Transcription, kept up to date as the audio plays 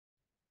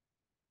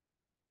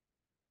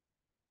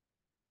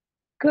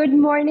Good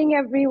morning,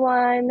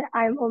 everyone.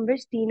 I'm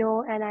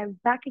Dino, and I'm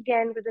back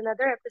again with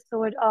another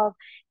episode of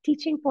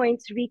Teaching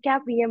Points Recap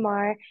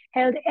VMR,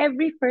 held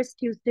every first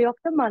Tuesday of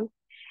the month.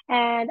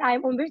 And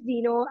I'm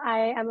Dino.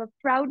 I am a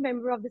proud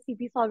member of the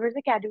CP Solvers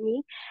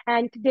Academy.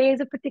 And today is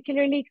a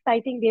particularly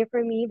exciting day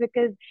for me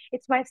because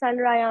it's my son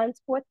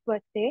Ryan's fourth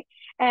birthday.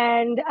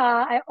 And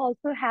I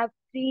also have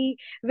three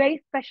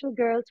very special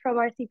girls from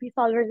our CP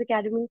Solvers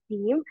Academy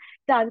team,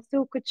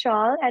 Tansu,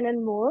 Kuchal, and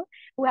Anmol,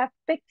 who have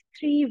picked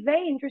three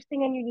very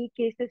interesting and unique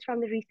cases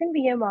from the recent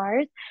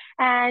VMRs.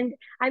 And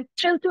I'm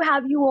thrilled to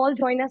have you all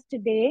join us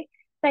today.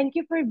 Thank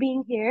you for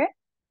being here.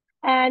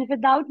 And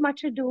without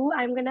much ado,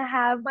 I'm going to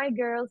have my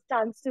girls,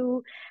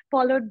 Tansu,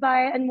 followed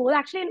by Anmol.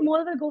 Actually,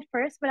 Anmol will go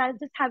first, but I'll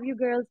just have you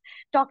girls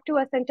talk to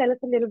us and tell us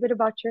a little bit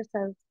about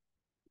yourselves.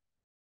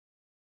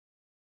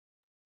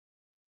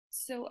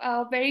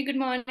 Very good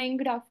morning,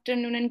 good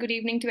afternoon, and good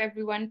evening to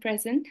everyone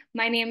present.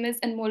 My name is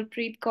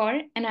Anmolpreet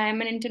Kaur, and I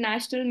am an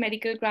international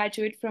medical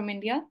graduate from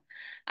India.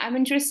 I'm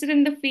interested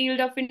in the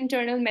field of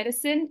internal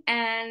medicine,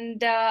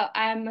 and I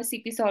am a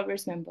CP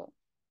Solvers member.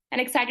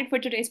 And excited for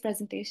today's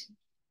presentation.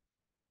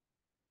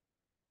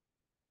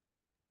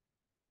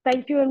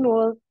 Thank you,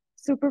 Anmol.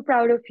 Super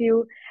proud of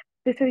you.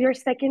 This is your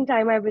second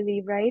time, I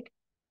believe, right?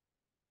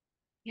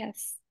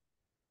 Yes.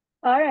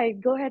 All right,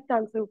 go ahead,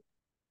 Tansu.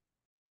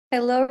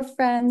 Hello,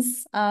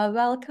 friends.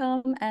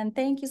 Welcome and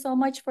thank you so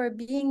much for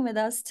being with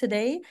us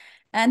today.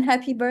 And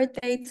happy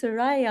birthday to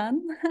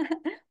Ryan.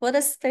 What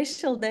a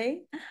special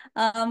day.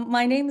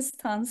 My name is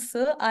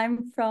Tansu.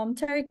 I'm from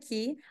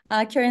Turkey.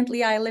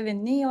 Currently, I live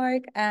in New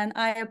York and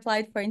I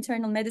applied for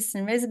internal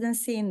medicine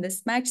residency in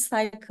this match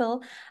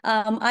cycle.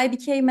 I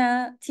became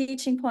a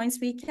Teaching Points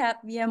Recap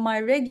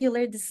VMR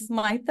regular. This is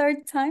my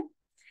third time.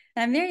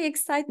 I'm very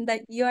excited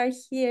that you are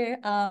here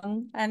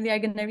and we are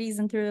going to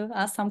reason through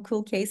some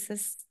cool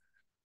cases.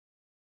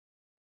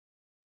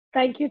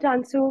 Thank you,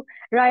 Tansu.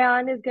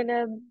 Ryan is going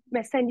to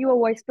send you a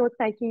voice note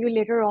thanking you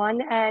later on.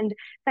 And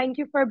thank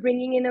you for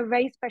bringing in a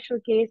very special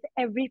case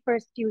every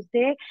first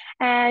Tuesday.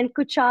 And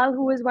Kuchal,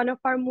 who is one of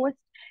our most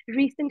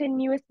recent and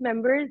newest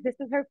members, this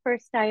is her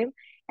first time.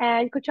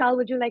 And Kuchal,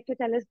 would you like to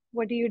tell us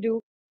what do you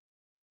do?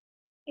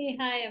 Hey,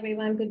 hi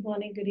everyone. Good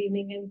morning, good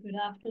evening, and good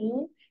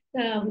afternoon.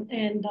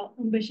 And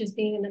Ambish is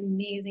being an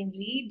amazing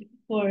lead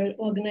for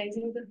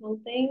organizing the whole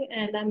thing.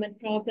 And I'm a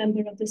proud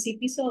member of the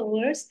CP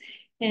Solvers,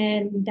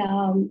 and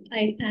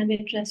I am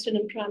interested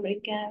in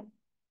primary care.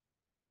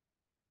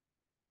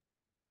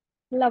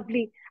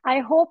 Lovely. I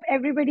hope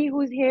everybody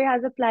who's here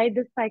has applied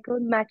this cycle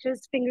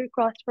matches. Finger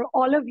crossed for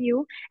all of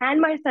you and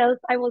myself.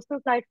 I've also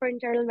applied for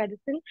internal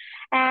medicine.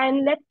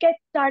 And let's get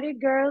started,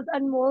 girls.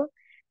 Anmol,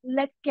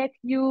 let's get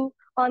you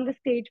on the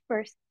stage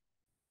first.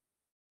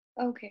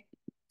 Okay.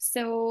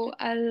 So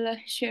I'll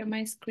share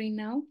my screen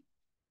now.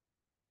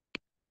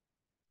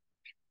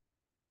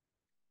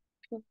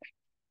 Perfect.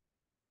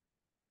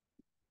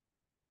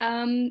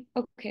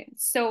 Okay,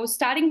 so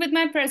starting with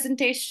my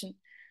presentation.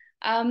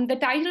 The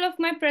title of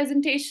my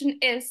presentation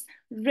is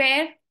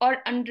Rare or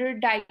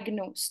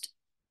Underdiagnosed.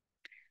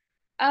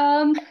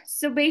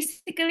 So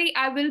basically,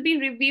 I will be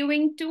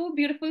reviewing two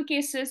beautiful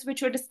cases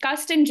which were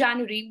discussed in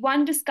January,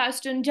 one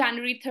discussed on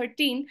January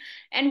 13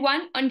 and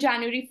one on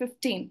January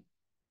 15.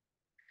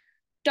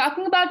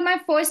 Talking about my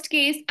first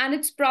case and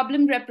its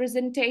problem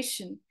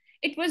representation.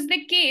 It was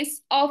the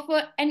case of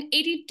an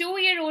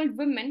 82-year-old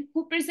woman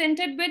who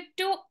presented with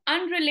two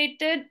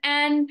unrelated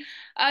and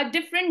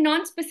different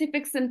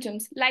non-specific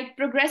symptoms like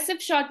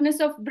progressive shortness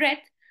of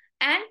breath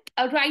and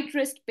a right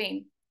wrist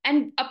pain.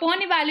 And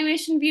upon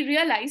evaluation, we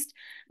realized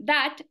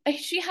that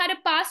she had a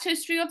past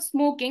history of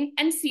smoking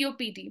and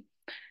COPD.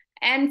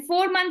 And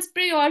 4 months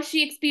prior,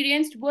 she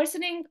experienced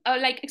worsening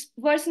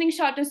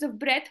shortness of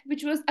breath,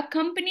 which was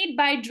accompanied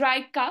by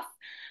dry cough.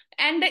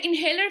 And the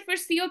inhaler for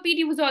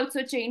COPD was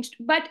also changed,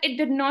 but it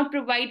did not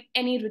provide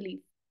any relief.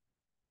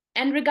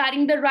 And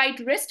regarding the right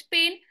wrist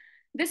pain,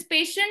 this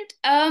patient,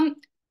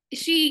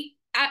 she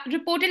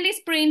reportedly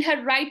sprained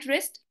her right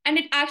wrist, and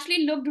it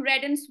actually looked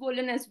red and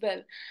swollen as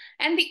well.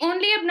 And the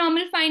only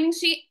abnormal findings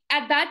she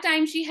at that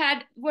time she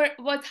had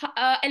was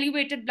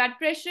elevated blood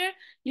pressure,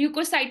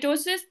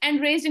 leukocytosis, and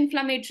raised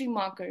inflammatory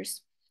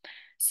markers.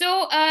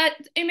 So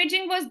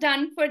imaging was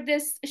done for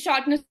this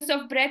shortness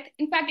of breath.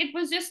 In fact, it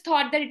was just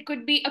thought that it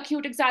could be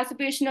acute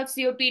exacerbation of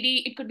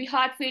COPD, it could be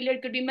heart failure,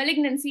 it could be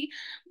malignancy,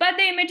 but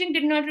the imaging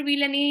did not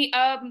reveal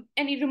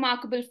any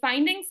remarkable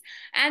findings.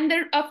 And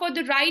for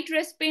the right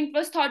wrist pain, it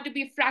was thought to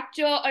be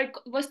fracture or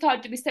was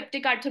thought to be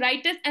septic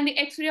arthritis, and the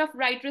X-ray of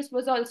right wrist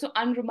was also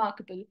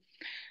unremarkable.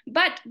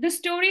 But the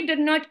story did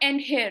not end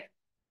here.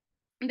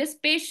 This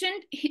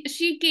patient,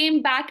 she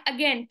came back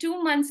again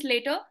 2 months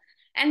later,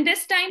 and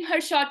this time her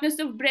shortness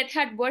of breath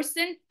had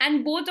worsened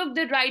and both of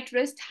the right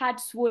wrist had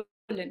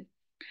swollen.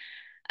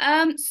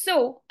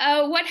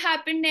 What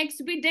happened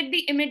next? We did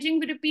the imaging,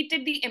 we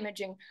repeated the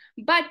imaging,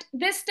 but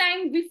this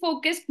time we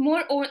focused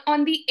more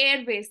on the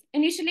airways.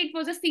 Initially, it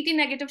was a CT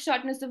negative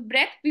shortness of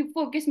breath. We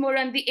focused more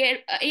on the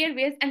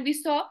airways, and we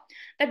saw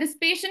that this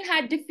patient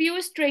had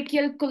diffuse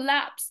tracheal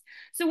collapse.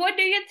 So what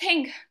do you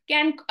think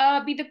can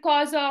be the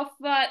cause of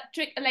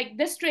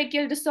this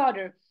tracheal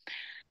disorder?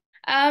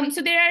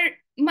 So there are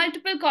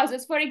multiple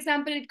causes. For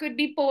example, it could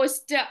be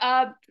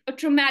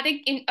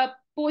traumatic in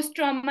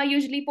post-trauma,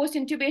 usually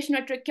post-intubation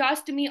or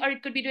tracheostomy, or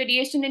it could be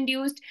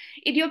radiation-induced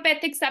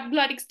idiopathic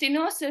subglottic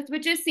stenosis,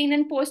 which is seen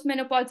in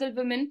postmenopausal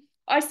women,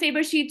 or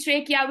saber sheath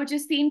trachea, which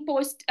is seen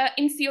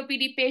in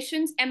COPD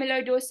patients,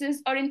 amyloidosis,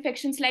 or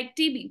infections like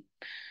TB.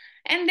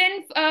 And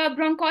then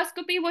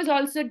bronchoscopy was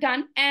also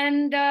done,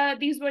 and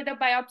these were the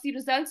biopsy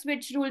results,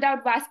 which ruled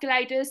out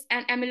vasculitis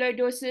and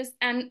amyloidosis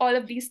and all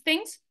of these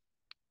things.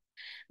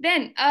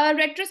 Then,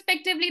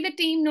 retrospectively, the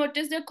team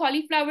noticed a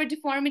cauliflower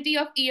deformity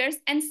of ears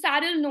and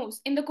saddle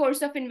nose in the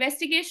course of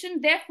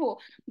investigation. Therefore,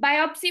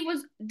 biopsy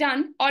was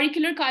done,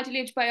 auricular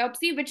cartilage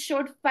biopsy, which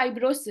showed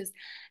fibrosis.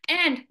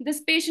 And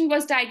this patient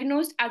was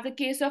diagnosed as a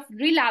case of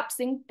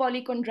relapsing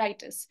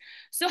polychondritis.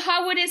 So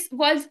how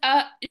was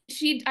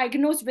she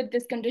diagnosed with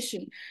this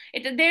condition?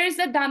 There is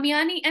a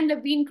Damiani and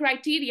Levine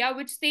criteria,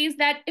 which says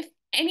that if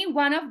any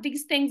one of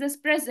these things is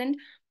present,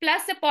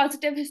 plus a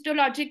positive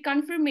histologic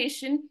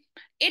confirmation,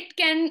 it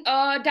can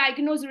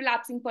diagnose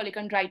relapsing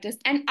polychondritis.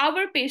 And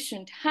our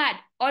patient had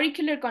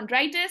auricular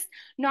chondritis,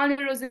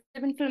 non-erosive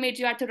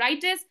inflammatory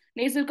arthritis,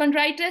 nasal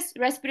chondritis,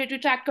 respiratory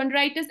tract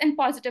chondritis, and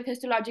positive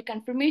histologic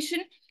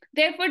confirmation,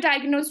 therefore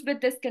diagnosed with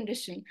this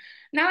condition.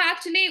 Now,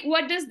 actually,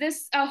 what does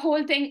this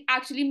whole thing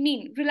actually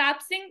mean?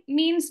 Relapsing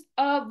means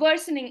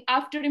worsening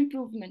after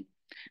improvement.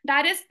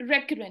 That is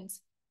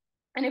recurrence.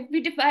 And if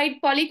we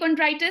divide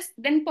polychondritis,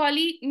 then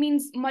poly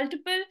means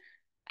multiple,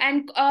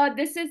 and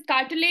this is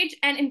cartilage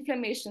and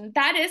inflammation.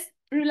 That is,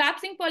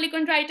 relapsing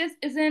polychondritis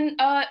is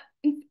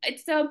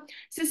it's a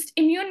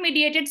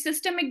immune-mediated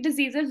systemic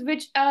diseases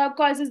which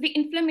causes the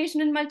inflammation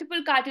in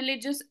multiple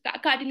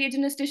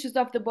cartilaginous tissues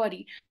of the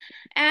body.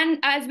 And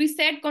as we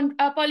said,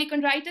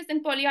 polychondritis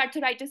and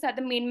polyarthritis are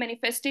the main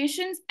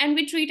manifestations, and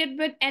we treat it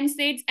with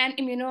NSAIDs and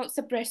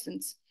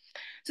immunosuppressants.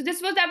 So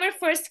this was our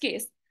first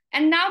case.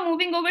 And now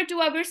moving over to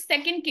our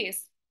second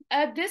case.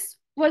 This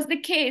was the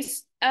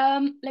case,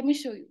 let me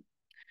show you.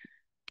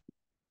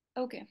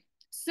 Okay,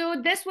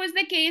 so this was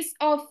the case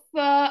of,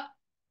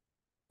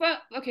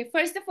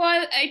 first of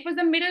all, it was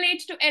a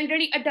middle-aged to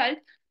elderly adult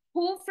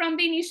who, from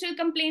the initial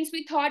complaints,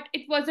 we thought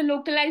it was a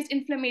localized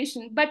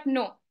inflammation, but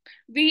no.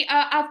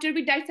 After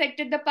we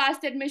dissected the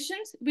past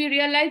admissions, we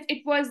realized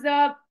it was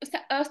a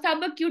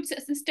subacute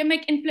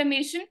systemic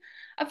inflammation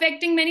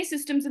affecting many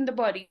systems in the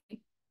body.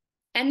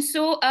 And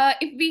so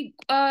if we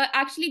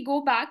actually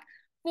go back,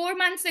 4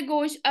 months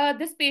ago,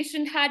 this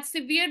patient had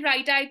severe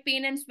right eye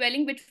pain and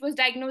swelling, which was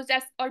diagnosed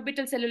as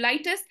orbital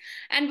cellulitis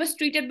and was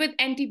treated with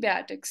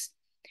antibiotics.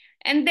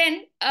 And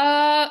then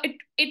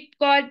it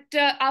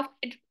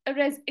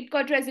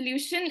got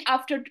resolution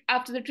after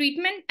the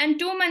treatment. And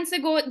 2 months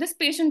ago, this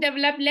patient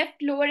developed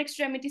left lower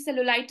extremity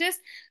cellulitis.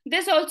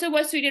 This also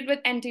was treated with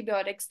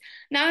antibiotics.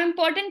 Now,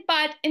 important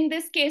part in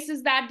this case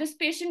is that this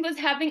patient was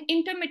having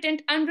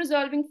intermittent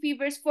unresolving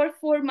fevers for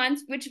 4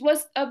 months, which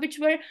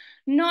were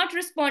not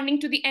responding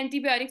to the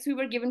antibiotics we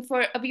were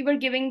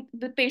giving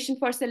the patient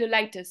for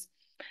cellulitis.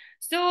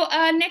 So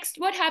next,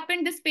 what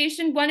happened? This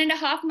patient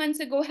 1.5 months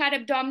ago had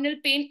abdominal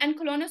pain and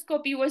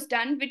colonoscopy was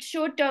done, which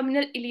showed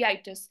terminal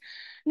ileitis.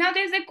 Now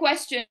there's a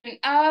question.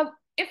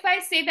 If I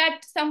say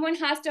that someone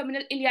has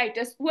terminal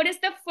ileitis, what is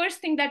the first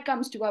thing that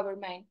comes to our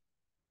mind?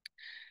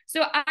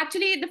 So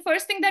actually, the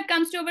first thing that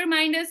comes to our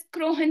mind is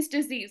Crohn's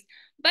disease.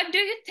 But do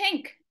you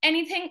think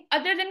anything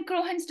other than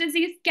Crohn's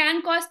disease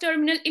can cause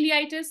terminal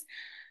ileitis?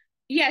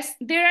 Yes,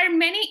 there are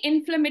many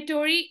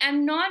inflammatory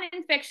and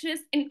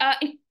non-infectious,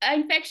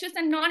 infectious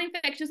and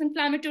non-infectious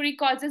inflammatory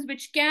causes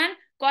which can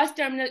cause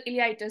terminal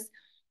ileitis.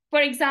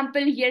 For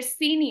example,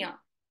 Yersinia,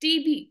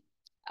 TB,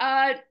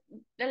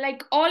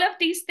 like all of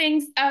these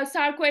things,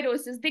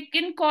 sarcoidosis, they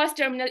can cause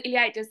terminal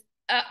ileitis.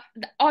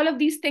 All of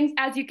these things,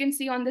 as you can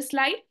see on the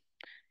slide.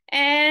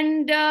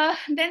 And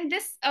then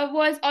this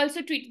was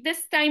also treated.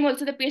 This time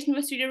also the patient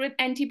was treated with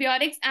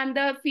antibiotics and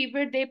the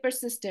fever, they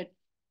persisted.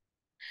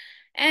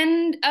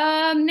 And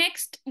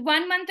next,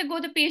 1 month ago,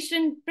 the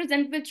patient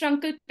presented with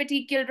truncal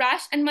petechial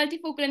rash and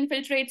multifocal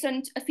infiltrates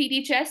on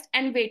CT chest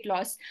and weight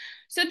loss.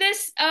 So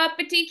this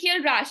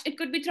petechial rash, it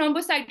could be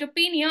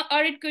thrombocytopenia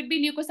or it could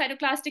be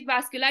leukocytoclastic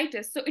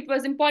vasculitis. So it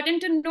was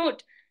important to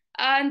note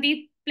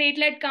the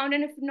platelet count,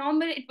 and if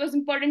normal, it was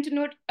important to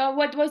note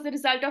what was the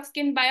result of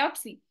skin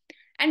biopsy.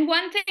 And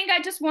one thing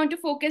I just want to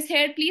focus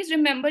here, please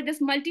remember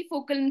this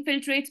multifocal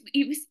infiltrates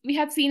we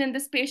have seen in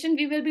this patient.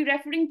 We will be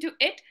referring to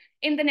it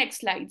in the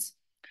next slides.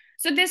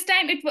 So this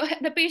time,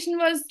 the patient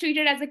was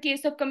treated as a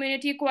case of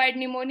community-acquired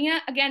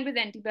pneumonia, again with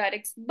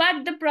antibiotics.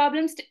 But the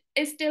problem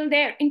is still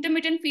there,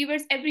 intermittent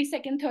fevers every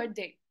second, third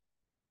day.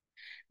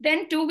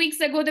 Then 2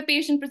 weeks ago, the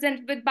patient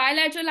presented with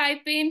bilateral eye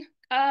pain,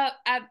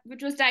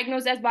 which was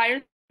diagnosed as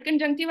viral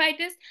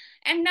conjunctivitis.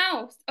 And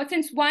now,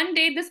 since 1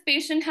 day, this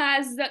patient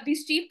has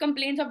these chief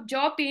complaints of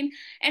jaw pain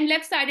and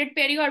left-sided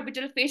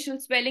periorbital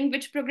facial swelling,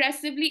 which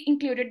progressively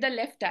included the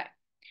left eye.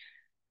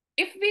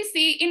 if we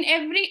see in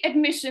every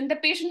admission, the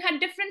patient had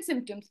different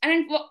symptoms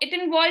and it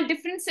involved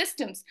different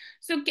systems.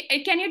 So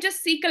can you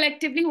just see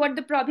collectively what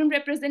the problem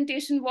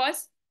representation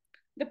was?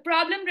 The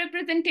problem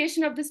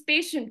representation of this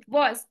patient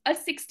was a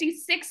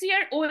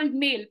 66-year-old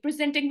male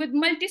presenting with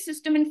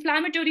multi-system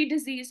inflammatory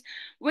disease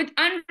with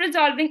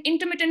unresolving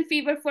intermittent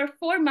fever for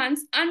 4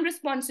 months,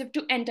 unresponsive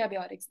to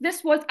antibiotics.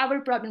 This was our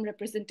problem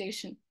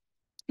representation.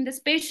 This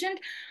patient,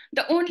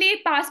 the only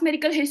past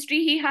medical history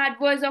he had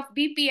was of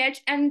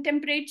BPH, and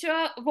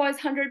temperature was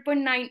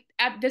 100.9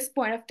 at this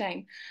point of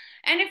time.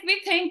 And if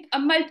we think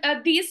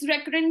these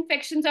recurrent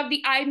infections of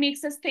the eye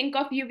makes us think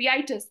of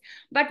uveitis,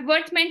 but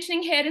worth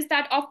mentioning here is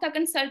that ophtha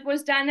consult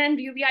was done and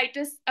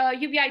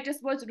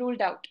uveitis was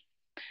ruled out.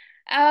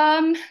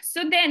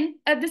 So then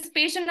this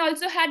patient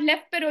also had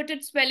left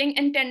parotid swelling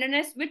and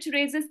tenderness, which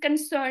raises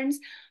concerns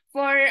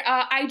for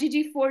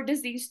IgG4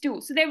 disease too.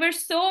 So there were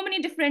so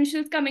many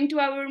differentials coming to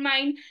our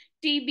mind: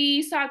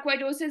 TB,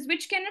 sarcoidosis,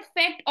 which can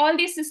affect all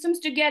these systems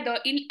together.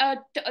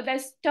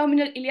 There's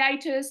terminal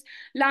ileitis,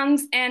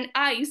 lungs, and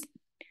eyes.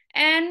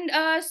 And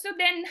so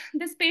then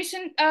this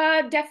patient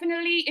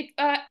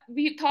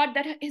we thought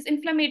that his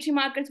inflammatory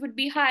markers would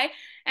be high,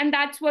 and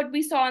that's what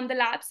we saw on the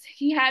labs.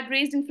 He had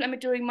raised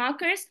inflammatory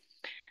markers.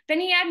 Then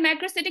he had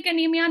macrocytic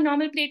anemia,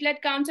 normal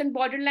platelet counts, and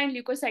borderline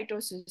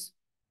leukocytosis.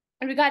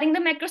 Regarding the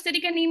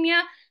macrocytic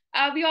anemia,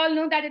 we all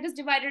know that it is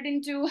divided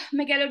into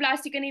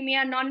megaloblastic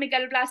anemia,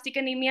 non-megaloblastic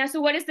anemia. So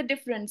what is the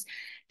difference?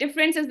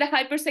 Difference is the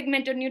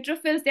hypersegmented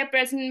neutrophils. They're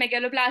present in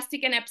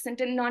megaloblastic and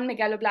absent in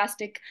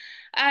non-megaloblastic.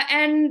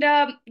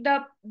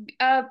 The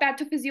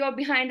pathophysio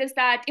behind is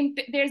that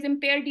there's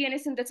impaired DNA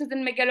synthesis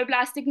in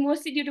megaloblastic,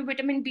 mostly due to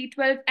vitamin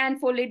B12 and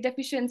folate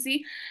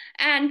deficiency.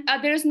 And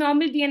there's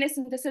normal DNA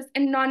synthesis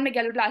in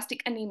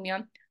non-megaloblastic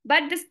anemia.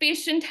 But this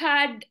patient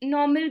had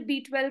normal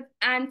B12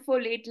 and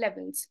folate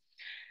levels.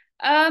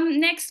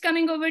 Next,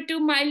 coming over to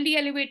mildly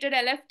elevated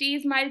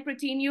LFTs, mild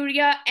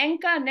proteinuria,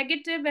 ENCA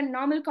negative and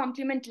normal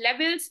complement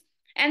levels.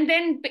 And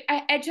then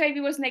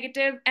HIV was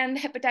negative and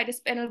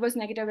hepatitis panel was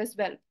negative as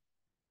well.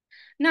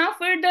 Now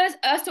for the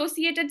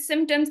associated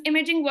symptoms,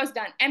 imaging was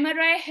done.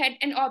 MRI head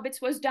and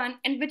orbits was done,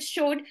 and which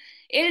showed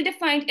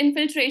ill-defined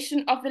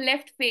infiltration of the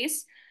left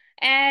face.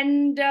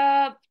 And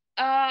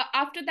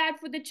after that,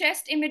 for the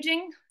chest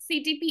imaging,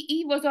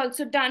 CTPE was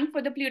also done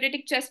for the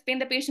pleuritic chest pain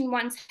the patient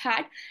once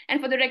had, and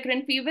for the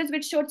recurrent fevers,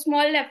 which showed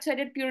small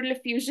left-sided pleural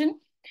effusion.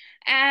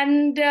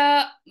 And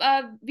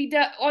we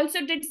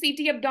also did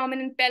CT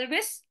abdomen and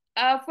pelvis,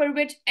 for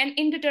which an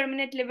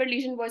indeterminate liver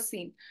lesion was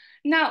seen.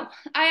 Now,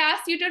 I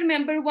asked you to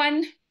remember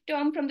one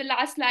term from the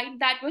last slide,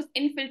 that was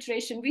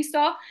infiltration. We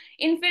saw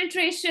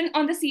infiltration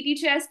on the CT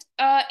chest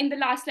in the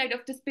last slide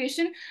of this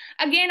patient.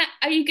 Again,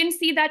 you can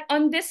see that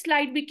on this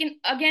slide, we can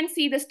again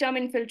see this term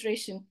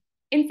infiltration.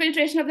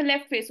 Infiltration of the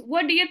left face.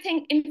 What do you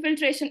think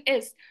infiltration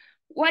is?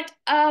 What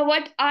are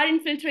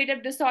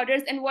infiltrative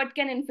disorders and what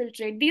can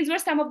infiltrate? These were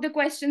some of the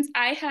questions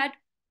I had.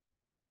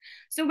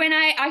 So when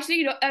I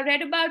actually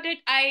read about it,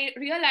 I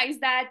realized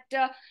that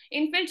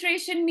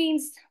infiltration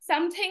means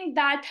something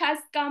that has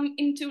come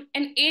into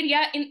an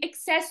area in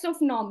excess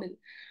of normal,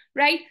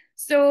 right?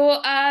 So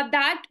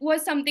that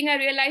was something I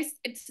realized.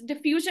 It's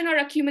diffusion or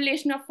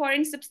accumulation of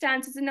foreign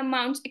substances in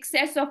amounts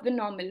excess of the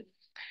normal.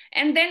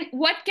 And then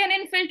what can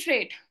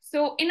infiltrate?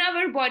 So in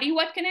our body,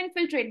 what can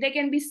infiltrate? There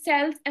can be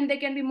cells and there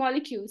can be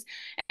molecules.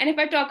 And if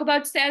I talk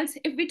about cells,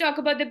 if we talk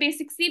about the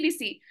basic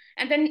CBC,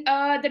 and then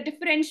the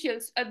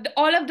differentials,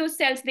 all of those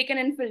cells, they can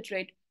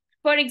infiltrate.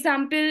 For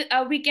example,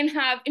 we can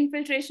have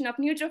infiltration of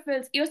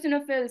neutrophils,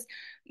 eosinophils,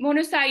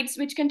 monocytes,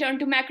 which can turn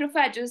to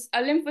macrophages,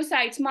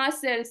 lymphocytes,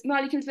 mast cells,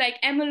 molecules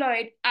like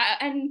amyloid,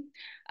 and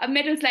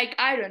metals like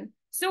iron.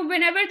 So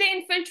whenever they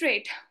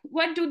infiltrate,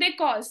 what do they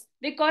cause?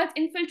 They cause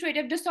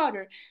infiltrative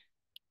disorder.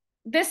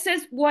 This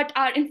is what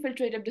are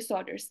infiltrative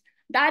disorders.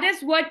 That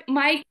is what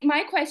my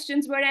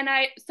questions were, and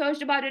I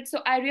searched about it.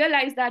 So I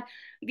realized that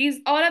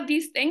all of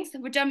these things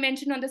which are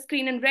mentioned on the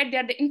screen in red, they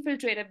are the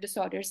infiltrative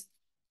disorders.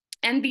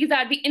 And these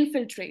are the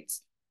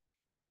infiltrates.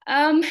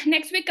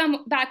 Next, we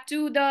come back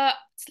to the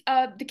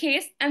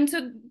case. And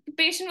so the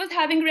patient was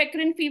having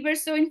recurrent fever,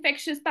 so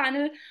infectious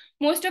panel,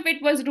 most of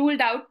it was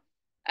ruled out.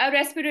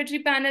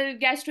 Respiratory panel,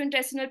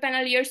 gastrointestinal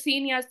panel,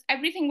 Yersinia,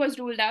 everything was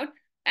ruled out.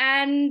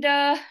 And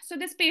so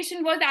this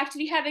patient was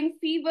actually having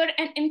fever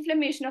and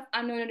inflammation of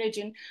unknown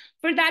origin.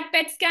 For that,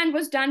 PET scan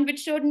was done, which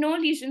showed no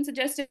lesion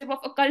suggestive of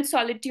occult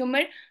solid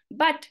tumor,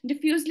 but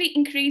diffusely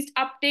increased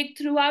uptake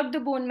throughout the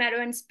bone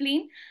marrow and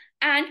spleen,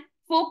 and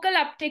focal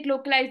uptake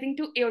localizing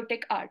to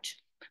aortic arch.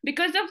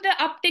 Because of the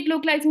uptake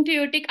localizing to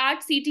aortic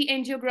arch, CT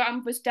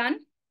angiogram was done,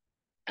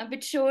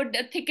 which showed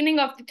the thickening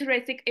of the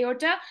thoracic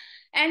aorta,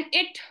 and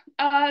it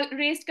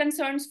raised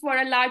concerns for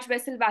a large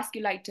vessel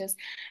vasculitis.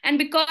 And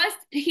because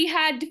he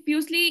had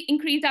diffusely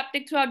increased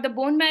uptake throughout the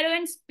bone marrow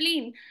and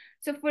spleen,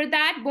 so for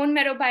that, bone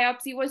marrow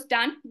biopsy was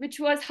done, which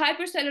was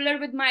hypercellular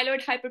with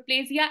myeloid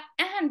hyperplasia.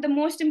 And the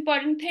most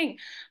important thing,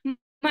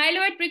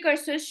 myeloid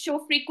precursors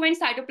show frequent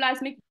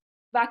cytoplasmic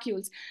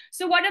vacuoles.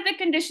 So what are the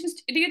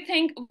conditions, do you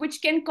think,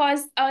 which can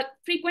cause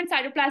frequent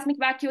cytoplasmic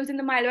vacuoles in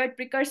the myeloid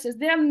precursors?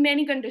 There are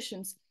many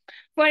conditions.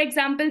 For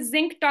example,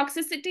 zinc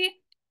toxicity,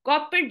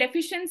 copper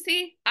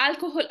deficiency,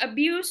 alcohol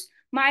abuse,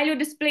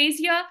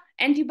 myelodysplasia,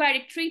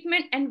 antibiotic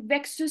treatment, and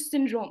Vexus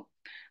syndrome.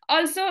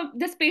 Also,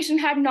 this patient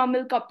had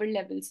normal copper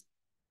levels.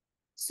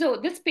 So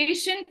this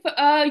patient,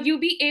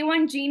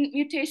 UBA1 gene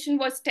mutation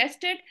was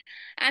tested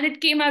and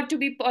it came out to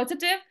be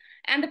positive,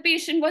 and the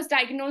patient was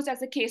diagnosed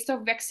as a case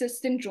of Vexus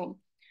syndrome.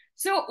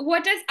 So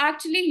what is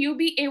actually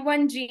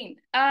UBA1 gene?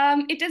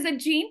 It is a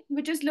gene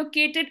which is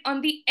located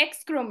on the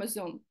X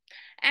chromosome.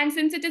 And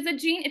since it is a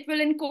gene, it will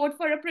encode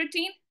for a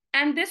protein,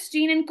 and this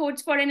gene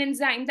encodes for an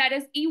enzyme, that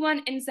is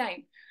E1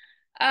 enzyme.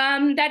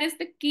 That is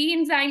the key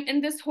enzyme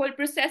in this whole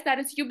process, that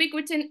is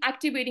ubiquitin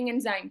activating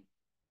enzyme.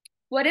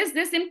 What is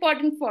this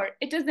important for?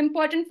 It is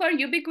important for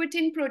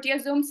ubiquitin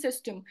proteasome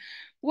system.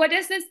 What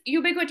is this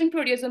ubiquitin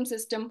proteasome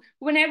system?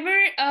 Whenever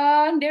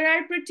there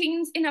are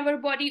proteins in our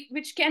body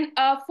which can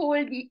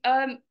fold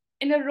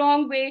in a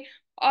wrong way,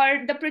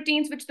 or the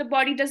proteins which the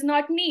body does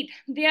not need,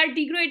 they are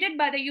degraded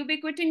by the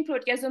ubiquitin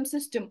proteasome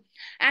system.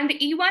 And the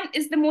E1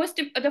 is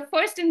the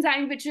first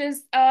enzyme which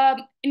is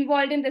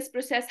involved in this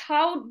process.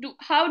 How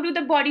do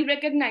the body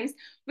recognize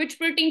which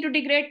protein to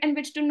degrade and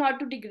which to not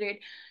to degrade?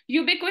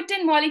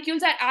 Ubiquitin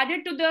molecules are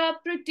added to the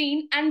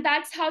protein, and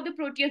that's how the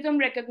proteasome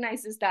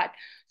recognizes that.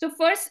 So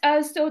first,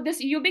 so this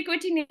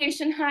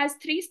ubiquitination has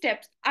 3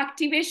 steps: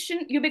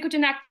 activation,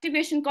 ubiquitin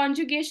activation,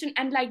 conjugation,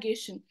 and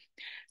ligation.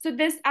 So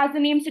this, as the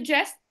name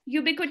suggests,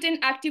 ubiquitin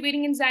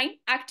activating enzyme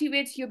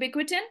activates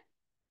ubiquitin.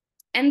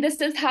 And this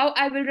is how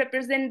I will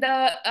represent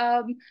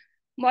the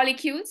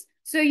molecules.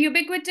 So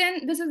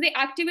ubiquitin, this is the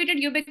activated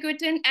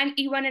ubiquitin and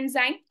E1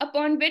 enzyme,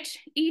 upon which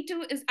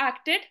E2 is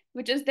acted,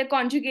 which is the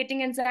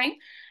conjugating enzyme.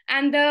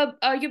 And the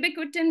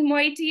ubiquitin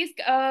moiety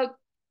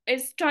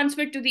is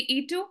transferred to the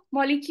E2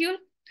 molecule.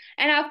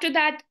 And after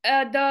that,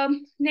 the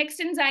next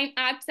enzyme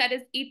acts, that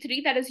is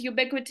E3, that is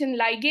ubiquitin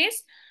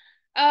ligase,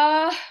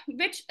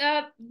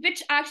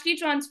 which actually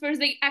transfers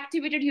the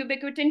activated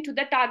ubiquitin to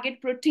the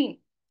target protein,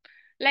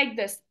 like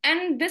this.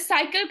 And this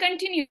cycle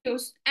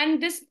continues,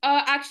 and this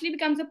actually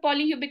becomes a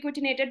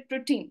polyubiquitinated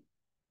protein,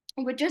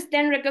 which is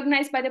then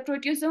recognized by the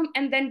proteasome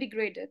and then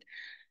degraded.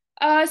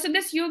 So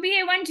this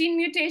UBA1 gene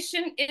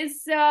mutation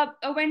is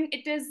when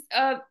it is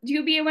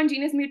UBA1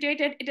 gene is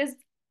mutated,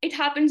 it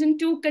happens in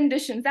 2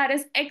 conditions, that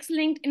is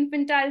X-linked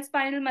infantile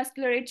spinal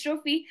muscular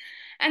atrophy,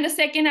 and the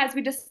second, as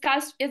we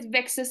discussed, is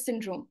Vexus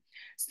syndrome.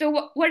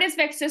 So what is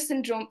Vexus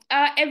syndrome?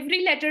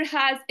 Every letter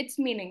has its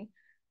meaning.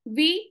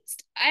 V,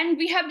 and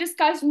we have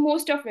discussed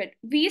most of it.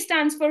 V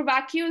stands for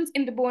vacuoles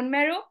in the bone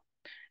marrow,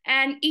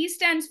 and E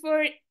stands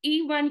for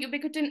E1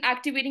 ubiquitin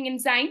activating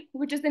enzyme,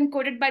 which is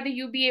encoded by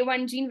the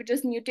UBA1 gene, which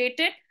is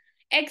mutated.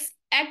 X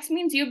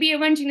means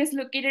UBA1 gene is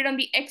located on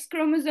the X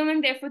chromosome,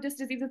 and therefore this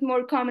disease is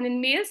more common in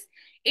males.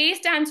 A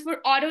stands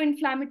for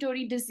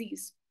autoinflammatory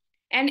disease.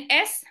 And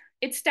S,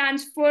 it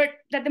stands for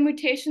that the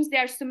mutations, they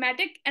are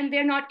somatic and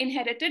they're not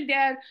inherited, they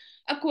are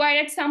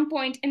acquired at some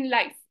point in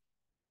life.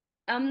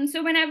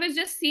 So when I was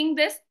just seeing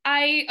this,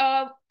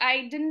 I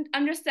didn't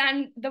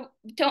understand the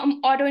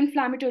term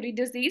autoinflammatory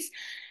disease.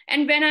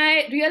 And when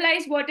I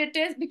realized what it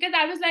is, because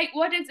I was like,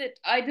 what is it?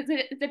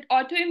 Is it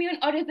autoimmune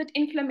or is it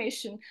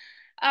inflammation?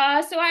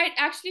 So I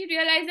actually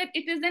realized that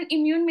it is an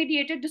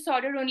immune-mediated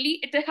disorder only.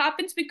 It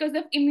happens because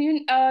of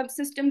immune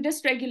system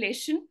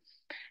dysregulation.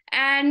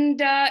 And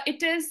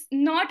it is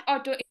not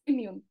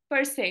autoimmune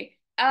per se.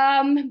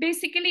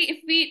 Basically,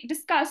 if we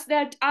discuss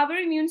that our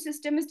immune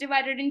system is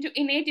divided into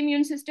innate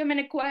immune system and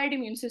acquired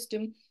immune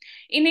system.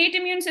 Innate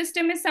immune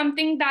system is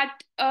something that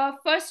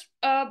first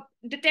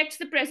detects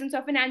the presence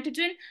of an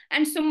antigen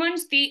and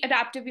summons the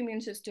adaptive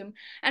immune system.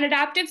 And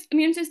adaptive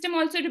immune system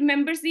also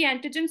remembers the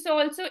antigen, so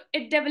also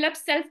it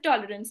develops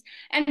self-tolerance.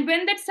 And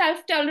when that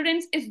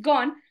self-tolerance is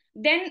gone,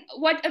 then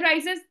what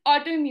arises?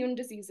 Autoimmune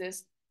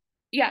diseases.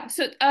 Yeah,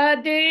 so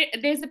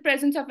there's the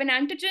presence of an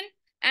antigen,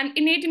 and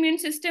innate immune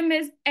system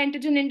is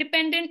antigen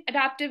independent,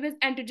 adaptive is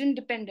antigen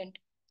dependent.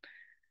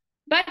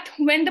 But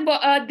when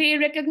they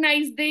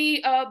recognize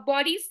the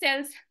body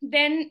cells,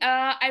 then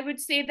I would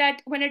say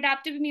that when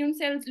adaptive immune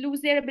cells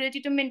lose their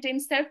ability to maintain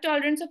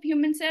self-tolerance of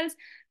human cells,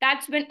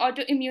 that's when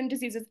autoimmune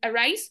diseases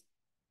arise.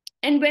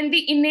 And when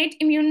the innate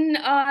immune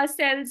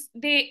cells,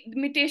 the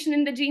mutation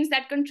in the genes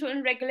that control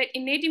and regulate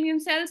innate immune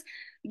cells,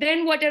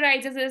 then what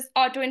arises is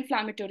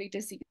autoinflammatory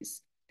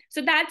disease.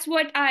 So that's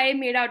what I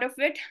made out of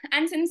it.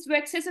 And since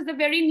Vexus is a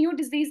very new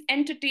disease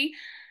entity,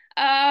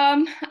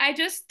 I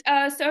just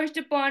searched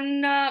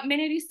upon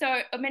many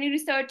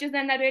researches,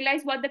 and I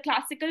realized what the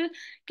classical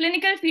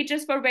clinical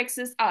features for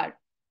Vexus are.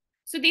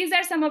 So these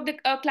are some of the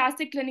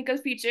classic clinical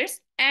features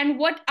and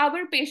what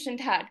our patient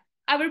had.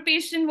 Our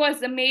patient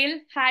was a male,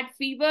 had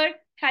fever,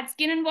 had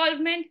skin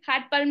involvement,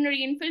 had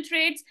pulmonary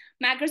infiltrates,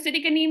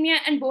 macrocytic anemia,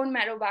 and bone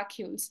marrow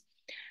vacuoles.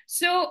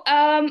 So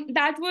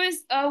that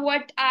was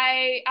what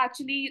I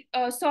actually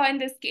saw in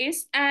this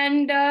case.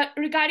 And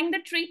regarding the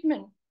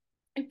treatment,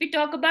 if we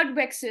talk about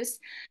Vexus,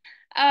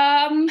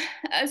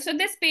 so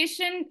this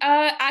patient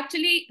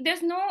actually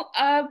there's no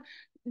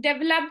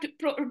developed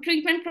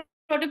treatment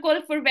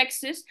protocol for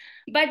Vexus,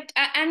 but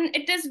and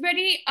it is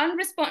very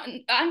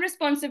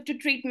unresponsive to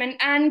treatment,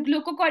 and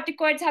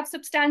glucocorticoids have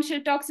substantial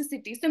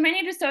toxicity. So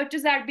many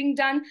researches are being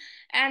done,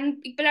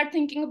 and people are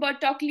thinking about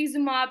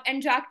tocilizumab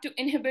and JAK2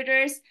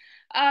 inhibitors.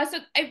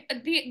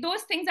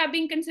 Those things are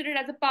being considered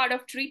as a part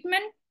of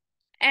treatment.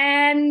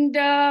 And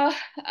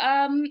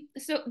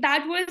so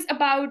that was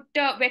about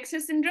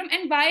Vexus syndrome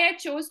and why I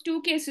chose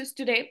two cases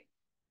today.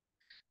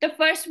 The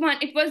first one,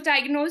 it was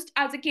diagnosed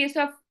as a case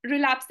of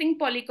relapsing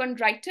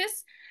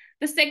polychondritis.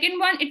 The second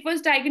one, it was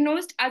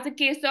diagnosed as a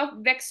case of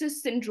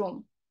Vexus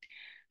syndrome.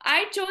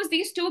 I chose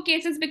these two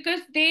cases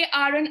because they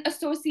are an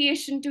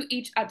association to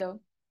each other.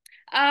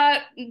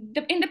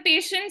 In the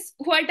patients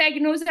who are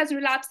diagnosed as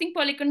relapsing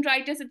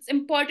polychondritis, it's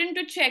important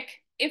to check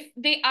if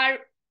they are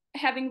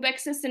having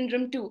Vexus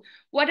syndrome too.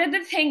 What are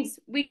the things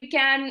we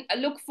can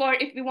look for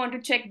if we want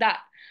to check that?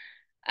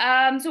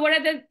 So what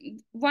are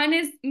one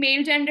is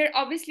male gender,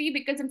 obviously,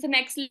 because it's an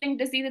X-linked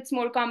disease, it's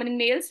more common in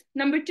males.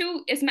 Number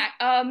two is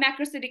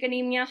macrocytic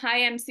anemia,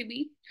 high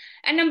MCV.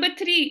 And number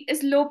three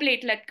is low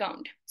platelet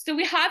count. So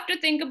we have to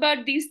think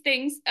about these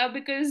things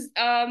because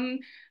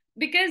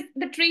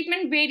the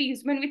treatment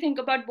varies when we think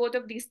about both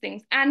of these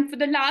things. And for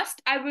the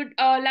last, I would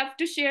love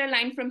to share a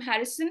line from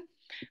Harrison,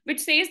 which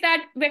says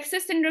that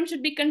Vexus syndrome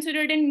should be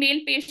considered in male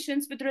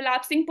patients with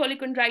relapsing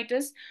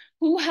polychondritis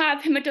who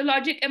have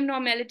hematologic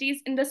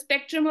abnormalities in the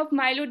spectrum of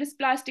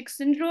myelodysplastic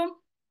syndrome,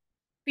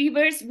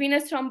 fevers,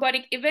 venous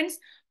thrombotic events,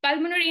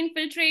 pulmonary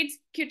infiltrates,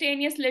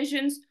 cutaneous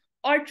lesions,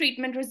 or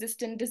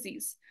treatment-resistant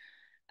disease.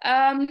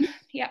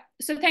 Yeah,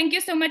 so thank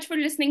you so much for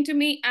listening to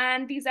me,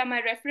 and these are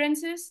my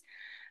references.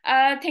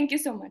 Thank you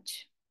so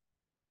much.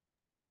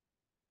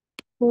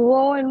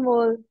 Whoa, and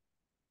whoa.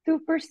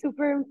 Super,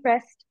 super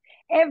impressed.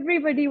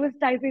 Everybody was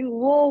typing,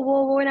 whoa,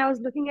 whoa, whoa. And I was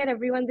looking at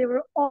everyone, they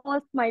were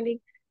all smiling,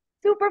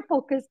 super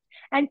focused,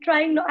 and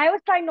trying. No, I was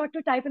trying not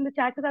to type in the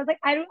chat because I was like,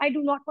 I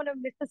do not want to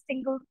miss a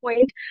single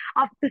point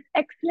of this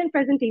excellent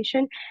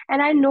presentation.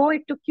 And I know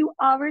it took you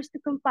hours to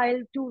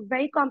compile two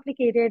very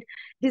complicated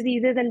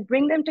diseases and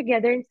bring them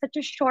together in such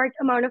a short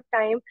amount of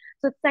time.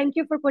 So thank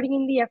you for putting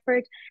in the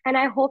effort. And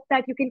I hope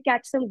that you can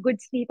catch some good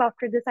sleep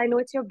after this. I know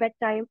it's your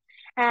bedtime,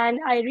 and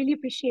I really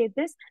appreciate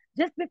this.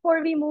 Just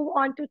before we move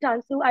on to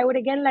Tansu, I would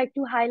again like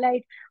to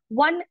highlight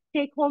one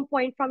take home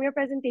point from your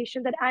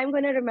presentation that I'm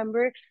going to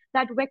remember,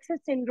 that Vexus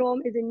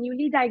syndrome is a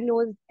newly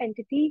diagnosed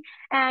entity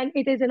and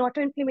it is an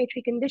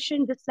autoinflammatory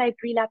condition, just like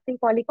relapsing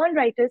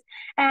polychondritis.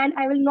 And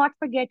I will not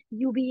forget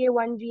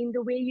UBA1 gene,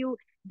 the way you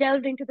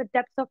delved into the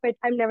depths of it.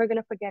 I'm never going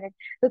to forget it.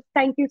 So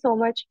thank you so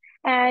much.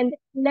 And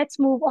let's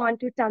move on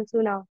to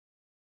Tansu now.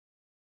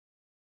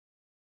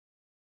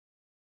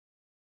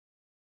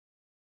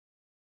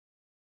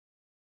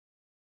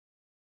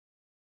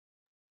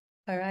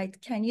 All right,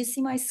 can you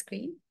see my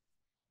screen?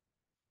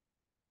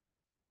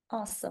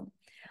 Awesome.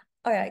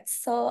 All right,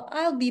 so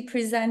I'll be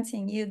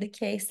presenting you the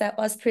case that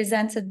was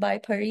presented by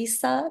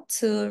Parisa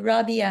to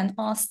Robbie and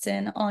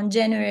Austin on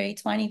January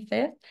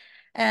 25th.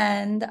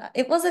 And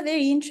it was a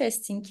very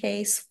interesting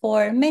case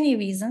for many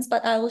reasons,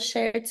 but I will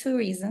share two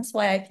reasons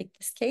why I picked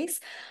this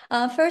case.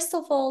 First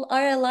of all,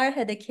 RLR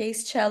had a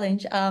case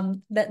challenge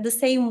that the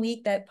same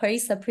week that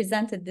Parisa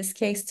presented this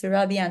case to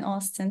Robbie and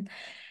Austin.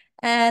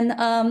 And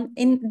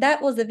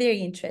that was a very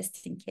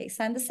interesting case.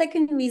 And the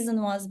second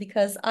reason was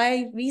because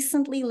I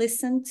recently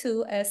listened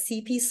to a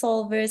CP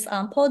Solvers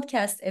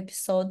podcast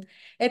episode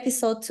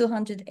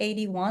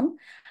 281,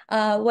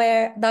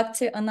 where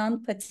Dr.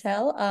 Anand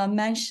Patel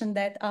mentioned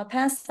that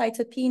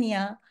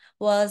pancytopenia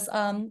was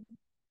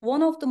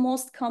one of the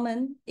most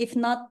common, if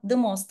not the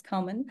most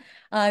common,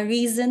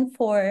 reason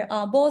for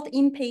both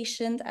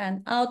inpatient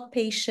and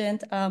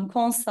outpatient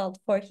consult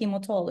for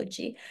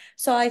hematology.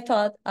 So I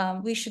thought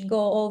we should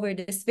go over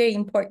this very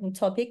important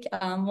topic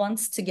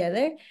once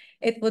together.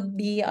 It would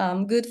be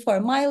good for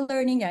my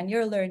learning and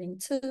your learning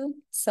too.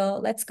 So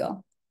let's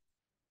go.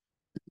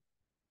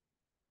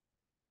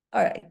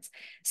 All right.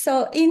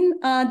 So in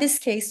this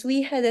case,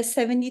 we had a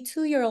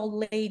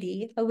 72-year-old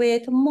lady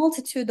with a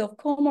multitude of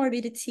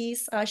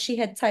comorbidities. She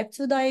had type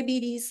 2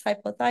 diabetes,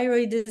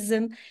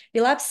 hypothyroidism,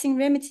 relapsing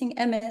remitting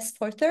MS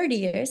for 30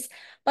 years,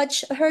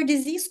 but her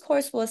disease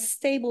course was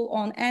stable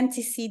on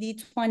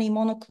anti-CD20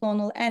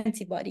 monoclonal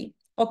antibody,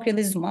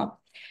 ocrelizumab,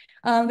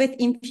 with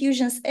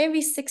infusions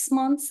every 6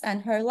 months,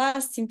 and her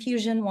last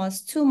infusion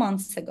was 2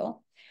 months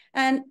ago.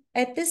 And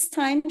at this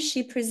time,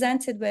 she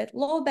presented with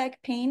low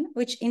back pain,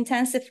 which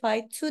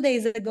intensified 2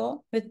 days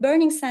ago, with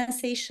burning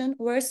sensation,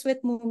 worse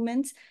with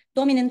movement,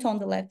 dominant on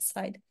the left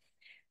side.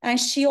 And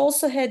she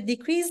also had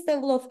decreased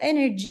level of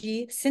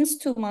energy since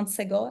 2 months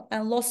ago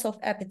and loss of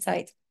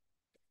appetite.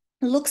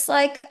 Looks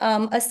like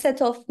a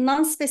set of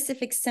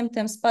non-specific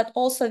symptoms, but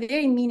also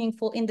very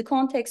meaningful in the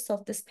context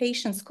of this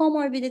patient's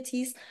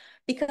comorbidities,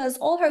 because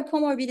all her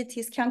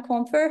comorbidities can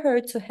confer her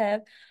to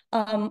have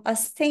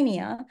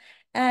asthenia.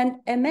 And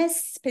MS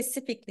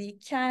specifically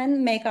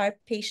can make our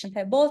patient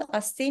have both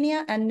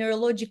asthenia and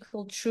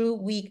neurological true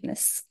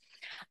weakness.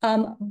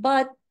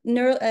 But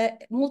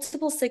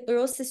multiple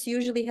sclerosis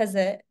usually has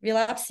a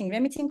relapsing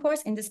remitting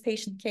course. In this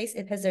patient case,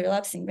 it has a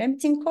relapsing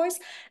remitting course.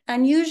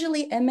 And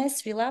usually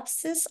MS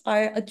relapses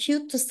are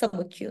acute to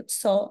subacute.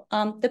 So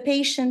the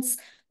patient's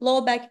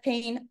low back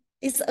pain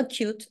is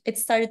acute. It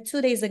started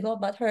 2 days ago,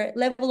 but her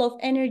level of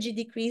energy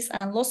decrease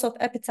and loss of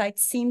appetite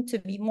seem to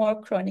be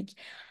more chronic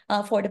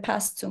for the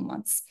past 2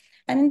 months.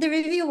 And in the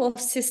review of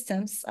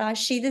systems,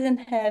 she didn't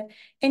have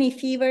any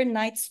fever,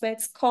 night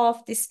sweats,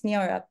 cough, dyspnea,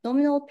 or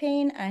abdominal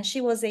pain, and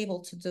she was able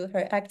to do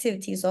her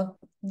activities of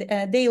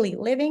daily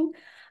living,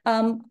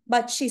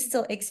 but she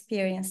still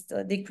experienced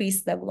a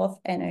decreased level of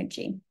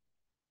energy.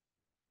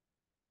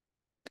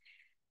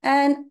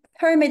 And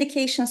her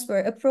medications were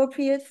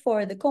appropriate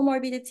for the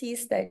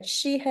comorbidities that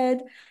she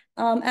had.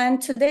 And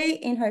today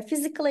in her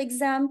physical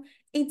exam,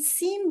 it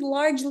seemed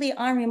largely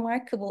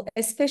unremarkable,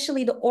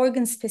 especially the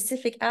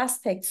organ-specific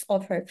aspects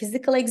of her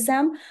physical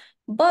exam.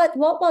 But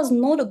what was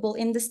notable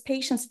in this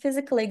patient's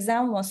physical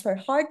exam was her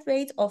heart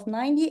rate of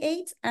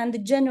 98 and the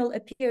general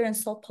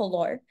appearance of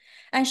pallor.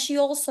 And she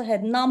also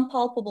had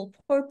non-palpable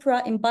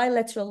purpura in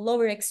bilateral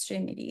lower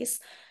extremities.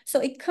 So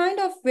it kind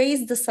of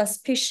raised the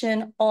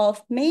suspicion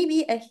of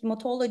maybe a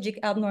hematologic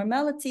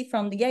abnormality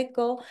from the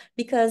get-go,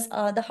 because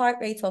the heart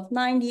rate of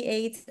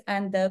 98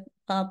 and the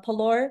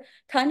pallor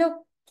kind of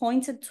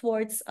pointed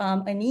towards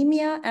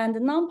anemia, and the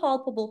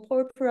non-palpable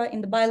purpura in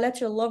the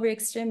bilateral lower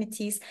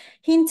extremities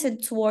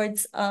hinted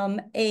towards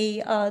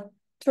a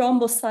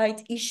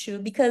thrombocyte issue,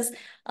 because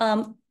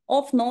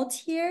of note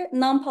here,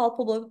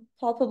 non-palpable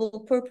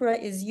purpura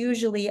is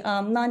usually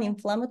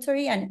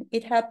non-inflammatory, and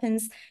it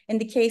happens in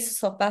the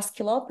cases of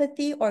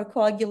vasculopathy or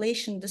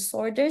coagulation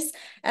disorders,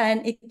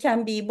 and it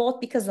can be both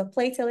because of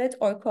platelet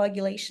or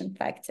coagulation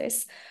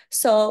factors.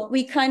 So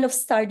we kind of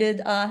started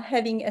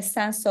having a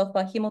sense of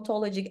a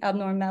hematologic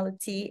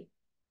abnormality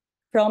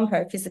from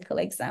her physical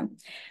exam.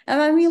 And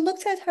when we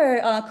looked at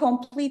her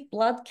complete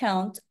blood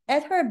count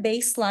at her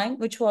baseline,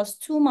 which was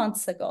 2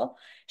 months ago,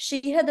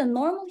 she had a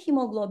normal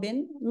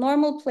hemoglobin,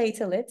 normal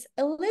platelets,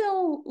 a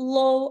little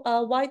low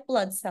white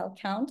blood cell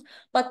count.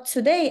 But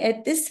today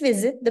at this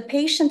visit, the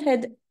patient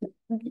had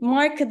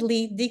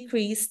markedly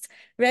decreased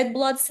red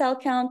blood cell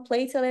count,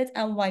 platelet,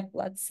 and white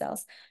blood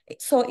cells.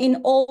 So in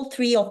all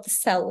 3 of the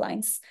cell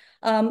lines,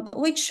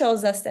 which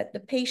shows us that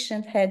the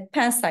patient had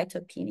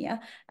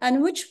pancytopenia.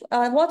 And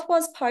what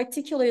was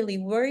particularly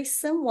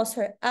worrisome was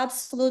her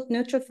absolute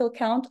neutrophil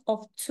count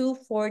of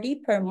 240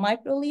 per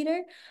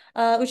microliter,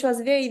 which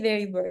was very,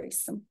 very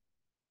worrisome.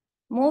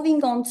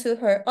 Moving on to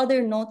her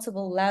other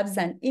notable labs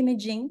and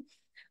imaging.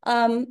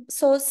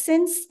 So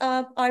since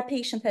our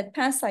patient had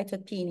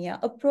pancytopenia,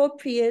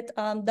 appropriate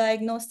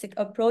diagnostic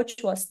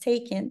approach was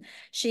taken.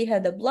 She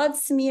had a blood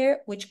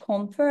smear which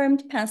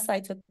confirmed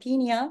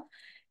pancytopenia,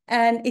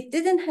 and it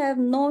didn't have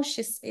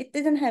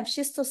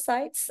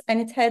schistocytes, and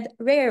it had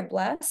rare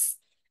blasts.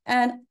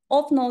 And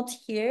of note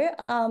here,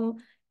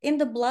 in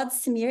the blood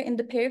smear, in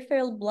the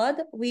peripheral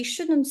blood, we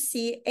shouldn't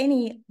see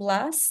any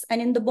blasts.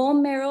 And in the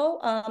bone marrow,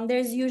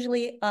 there's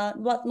usually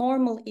what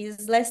normal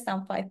is less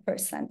than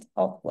 5%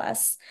 of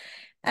blasts.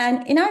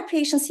 And in our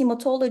patient's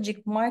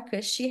hematologic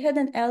markers, she had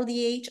an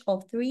LDH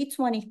of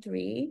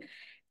 323,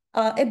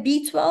 a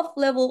B12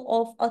 level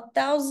of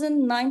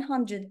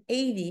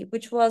 1,980,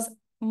 which was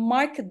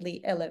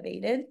markedly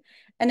elevated,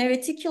 and a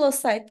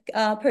reticulocyte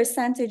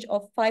percentage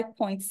of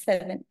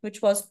 5.7, which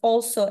was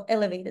also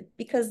elevated,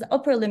 because the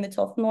upper limit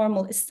of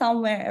normal is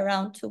somewhere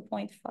around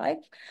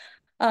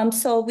 2.5.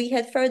 So we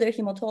had further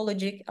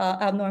hematologic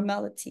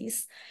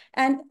abnormalities.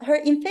 And her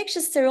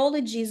infectious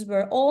serologies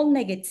were all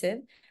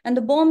negative, and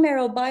the bone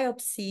marrow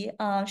biopsy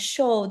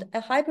showed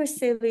a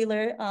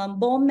hypercellular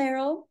bone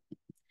marrow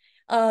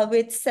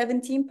with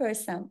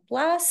 17%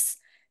 blasts,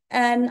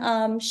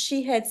 and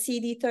she had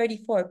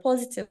CD34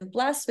 positive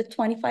blasts with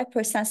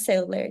 25%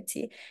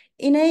 cellularity.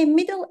 In a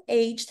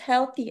middle-aged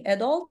healthy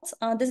adult,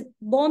 the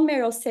bone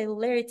marrow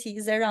cellularity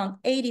is around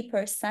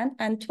 80%,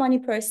 and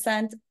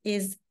 20%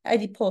 is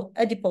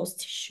adipose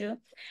tissue.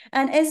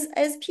 And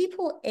as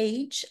people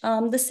age,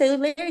 the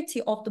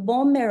cellularity of the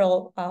bone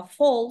marrow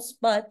falls,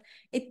 but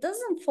it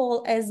doesn't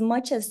fall as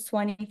much as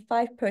 25%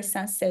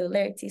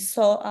 cellularity.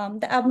 So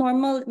the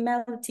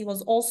abnormality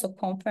was also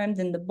confirmed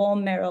in the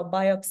bone marrow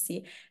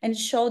biopsy, and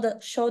showed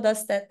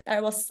us that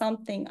there was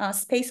something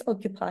space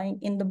occupying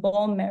in the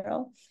bone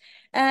marrow.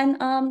 And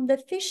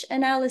the FISH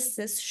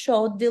analysis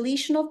showed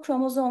deletion of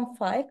chromosome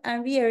 5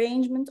 and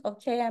rearrangement of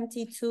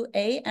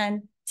KMT2A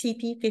and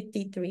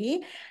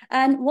TP53.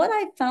 And what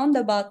I found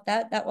about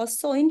that was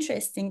so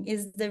interesting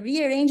is the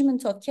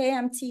rearrangement of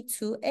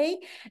KMT2A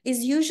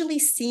is usually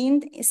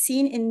seen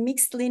in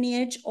mixed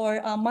lineage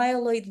or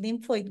myeloid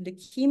lymphoid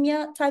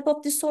leukemia type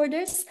of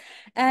disorders.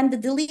 And the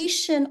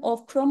deletion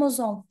of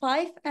chromosome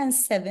 5 and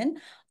 7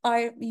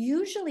 are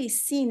usually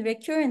seen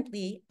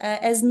recurrently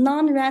as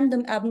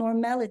non-random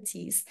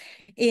abnormalities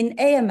in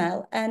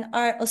AML, and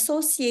are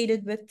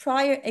associated with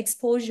prior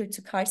exposure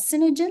to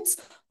carcinogens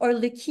or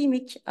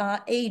leukemic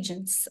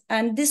agents,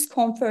 and this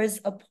confers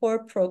a poor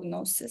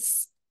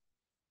prognosis.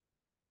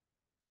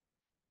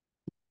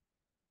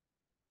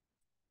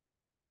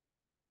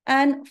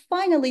 And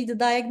finally, the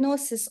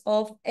diagnosis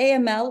of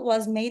AML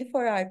was made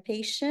for our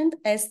patient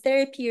as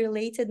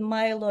therapy-related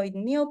myeloid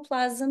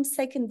neoplasm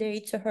secondary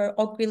to her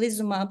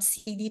ocrelizumab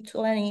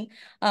CD20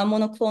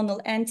 monoclonal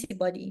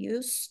antibody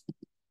use.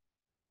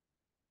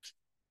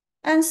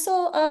 And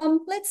so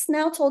let's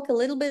now talk a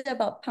little bit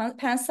about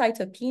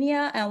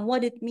pancytopenia and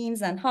what it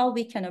means and how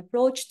we can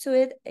approach to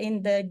it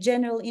in the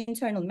general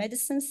internal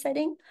medicine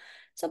setting.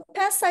 So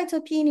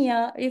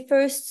pancytopenia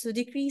refers to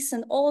decrease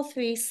in all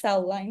three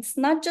cell lines,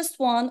 not just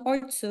one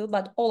or two,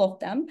 but all of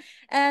them.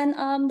 And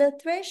the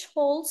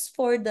thresholds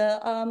for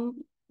the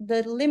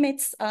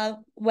limits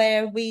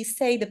where we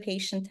say the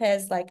patient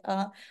has like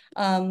a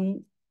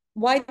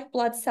white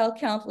blood cell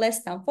count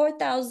less than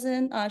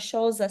 4,000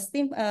 shows us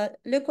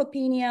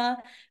leukopenia,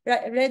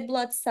 red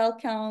blood cell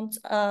count,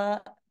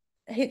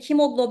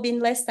 hemoglobin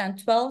less than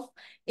 12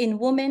 in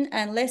women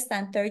and less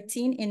than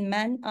 13 in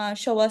men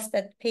show us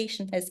that the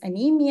patient has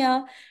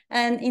anemia.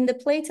 And in the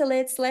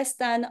platelets less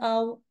than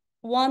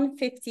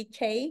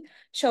 150K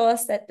show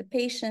us that the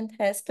patient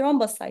has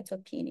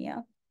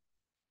thrombocytopenia.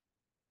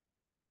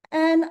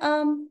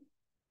 And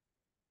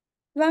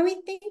when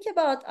we think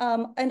about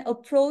an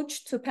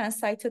approach to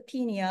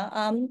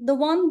pancytopenia, the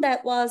one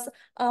that was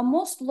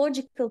most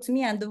logical to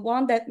me and the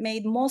one that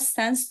made most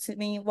sense to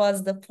me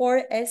was the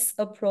 4S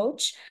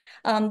approach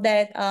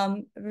that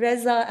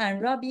Reza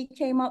and Rabi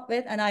came up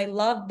with, and I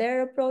loved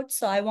their approach,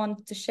 so I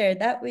wanted to share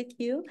that with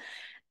you.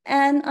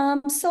 And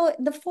so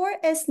the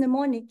 4S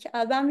mnemonic,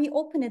 when we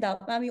open it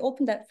up, when we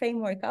open that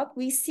framework up,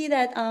 we see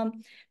that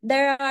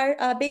there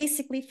are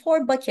basically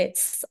four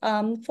buckets,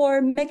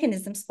 four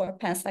mechanisms for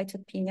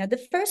pancytopenia. The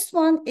first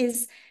one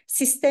is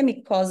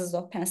systemic causes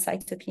of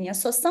pancytopenia.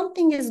 So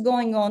something is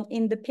going on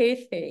in the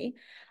periphery.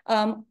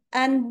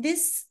 And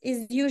this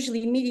is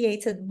usually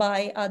mediated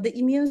by the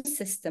immune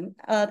system.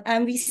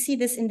 And we see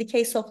this in the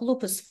case of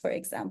lupus, for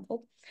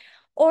example,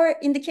 or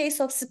in the case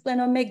of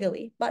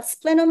splenomegaly. But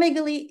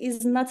splenomegaly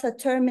is not a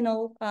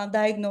terminal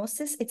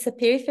diagnosis, it's a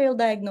peripheral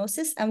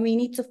diagnosis, and we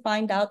need to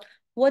find out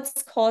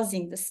what's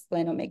causing the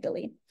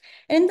splenomegaly.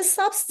 In the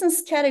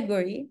substance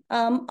category,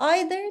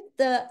 either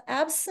the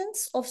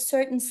absence of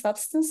certain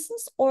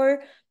substances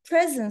or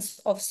presence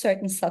of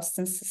certain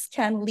substances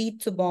can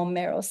lead to bone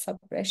marrow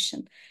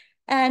suppression.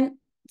 And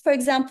for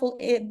example,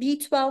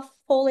 B12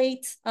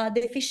 folate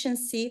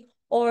deficiency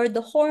or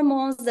the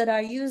hormones that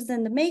are used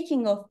in the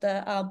making of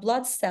the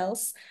blood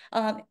cells,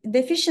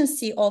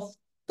 deficiency of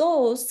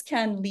those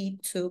can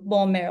lead to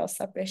bone marrow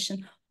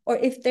suppression. Or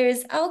if there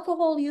is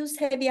alcohol use,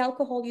 heavy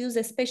alcohol use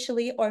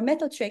especially, or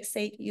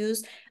methotrexate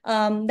use,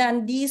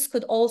 then these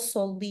could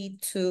also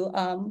lead to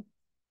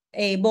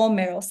a bone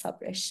marrow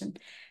suppression.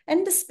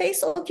 And the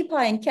space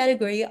occupying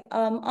category,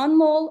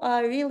 Anmol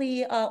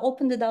really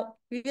opened it up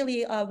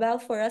really well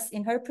for us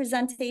in her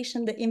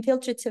presentation, the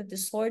infiltrative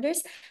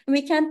disorders. And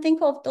we can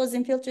think of those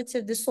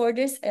infiltrative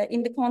disorders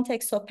in the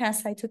context of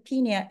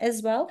pancytopenia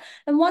as well.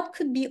 And what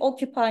could be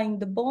occupying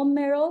the bone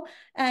marrow?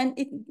 And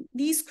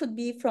these could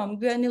be from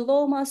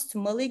granulomas to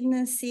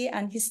malignancy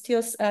and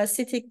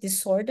histiocytic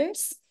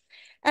disorders.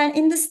 And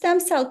in the stem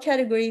cell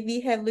category,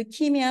 we have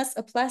leukemias,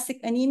 aplastic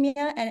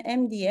anemia,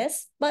 and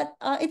MDS. But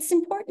it's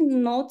important to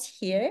note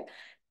here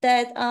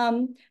that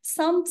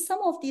some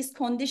of these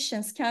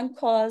conditions can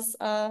cause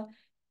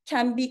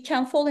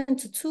can fall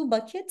into two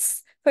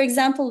buckets. For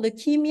example,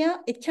 leukemia,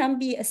 it can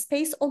be a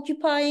space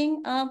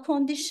occupying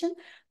condition,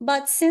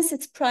 but since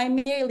it's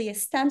primarily a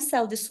stem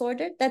cell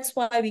disorder, that's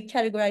why we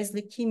categorize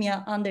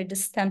leukemia under the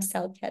stem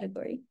cell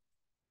category.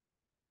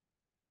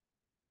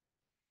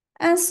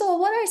 And so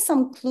what are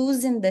some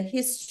clues in the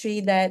history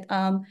that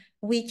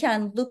we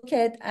can look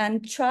at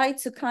and try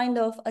to kind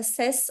of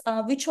assess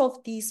which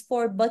of these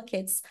four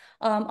buckets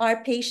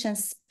our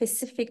patient's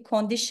specific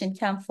condition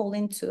can fall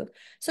into?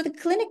 So the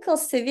clinical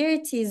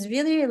severity is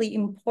really, really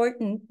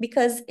important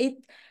because it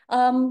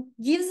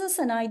gives us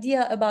an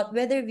idea about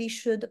whether we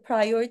should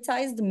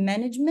prioritize the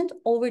management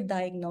over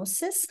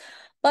diagnosis.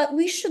 But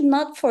we should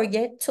not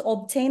forget to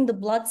obtain the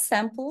blood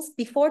samples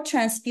before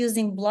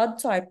transfusing blood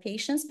to our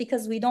patients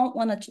because we don't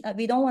want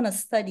to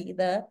study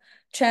the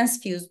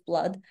transfused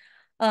blood.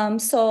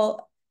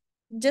 So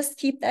just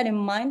keep that in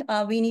mind.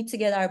 We need to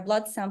get our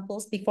blood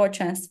samples before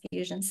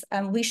transfusions,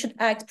 and we should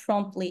act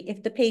promptly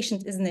if the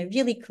patient is in a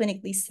really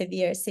clinically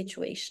severe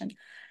situation.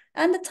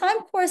 And the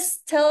time course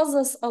tells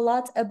us a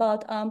lot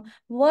about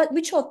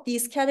which of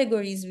these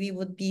categories we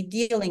would be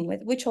dealing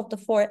with, which of the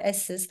four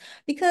S's.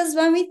 Because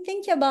when we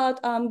think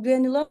about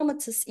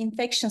granulomatous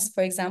infections,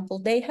 for example,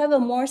 they have a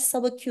more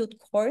subacute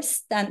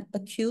course than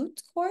acute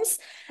course.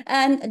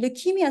 And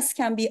leukemias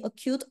can be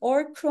acute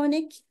or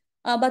chronic,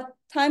 but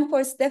time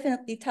course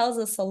definitely tells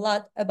us a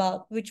lot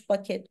about which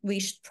bucket we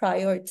should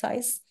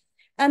prioritize.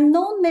 And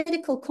known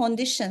medical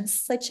conditions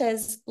such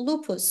as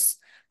lupus,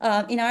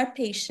 in our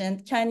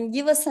patient can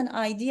give us an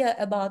idea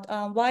about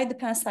why the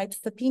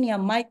pancytopenia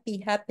might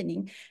be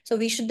happening. So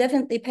we should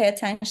definitely pay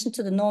attention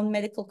to the known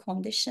medical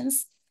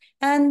conditions.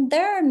 And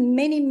there are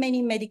many,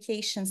 many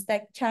medications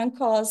that can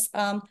cause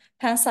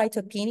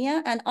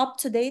pancytopenia, and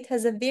UpToDate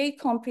has a very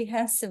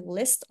comprehensive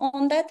list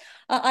on that.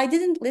 I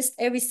didn't list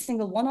every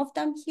single one of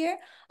them here,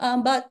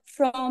 but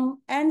from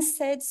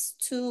NSAIDs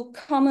to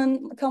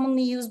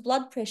commonly used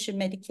blood pressure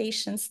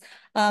medications,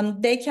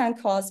 they can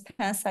cause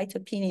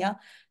pancytopenia.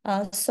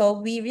 So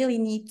we really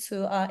need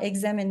to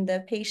examine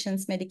the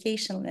patient's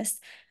medication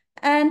list.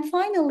 And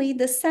finally,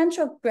 the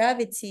center of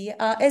gravity,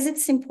 as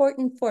it's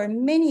important for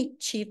many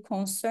chief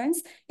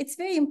concerns, it's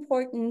very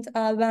important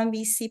when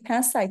we see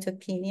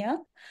pancytopenia,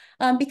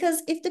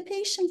 because if the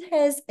patient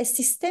has a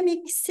systemic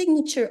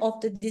signature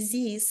of the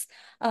disease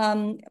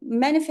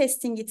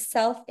manifesting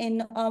itself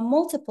in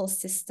multiple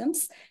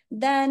systems,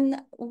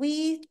 then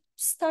we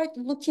start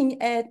looking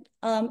at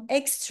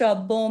extra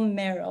bone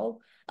marrow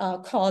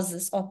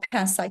causes of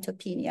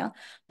pancytopenia.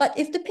 But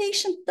if the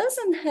patient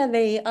doesn't have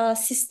a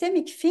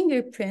systemic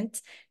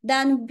fingerprint,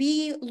 then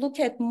we look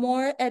at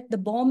more at the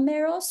bone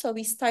marrow. So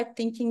we start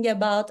thinking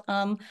about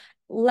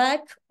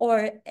lack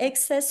or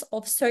excess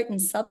of certain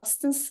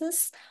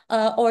substances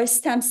or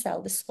stem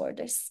cell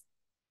disorders.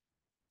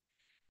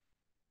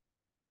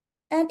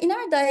 And in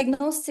our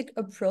diagnostic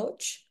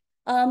approach,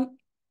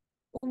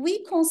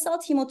 we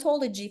consult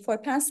hematology for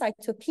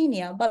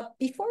pancytopenia, but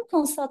before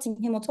consulting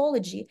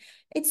hematology,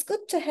 it's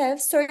good to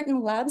have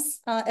certain labs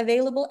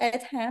available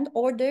at hand,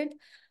 ordered,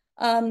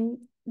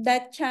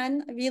 that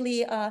can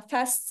really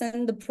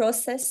fasten the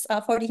process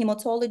for the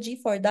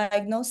hematology for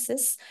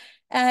diagnosis.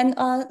 And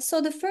so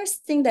the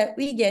first thing that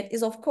we get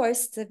is, of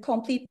course, the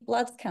complete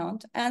blood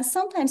count. And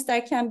sometimes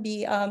there can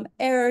be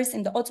errors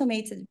in the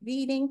automated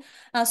reading.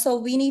 So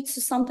we need to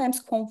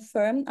sometimes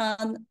confirm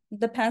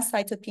the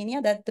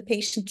pancytopenia, that the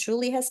patient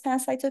truly has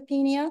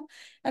pancytopenia.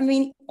 And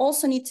we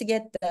also need to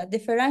get the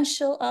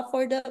differential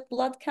for the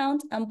blood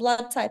count and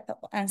blood type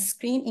and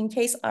screen in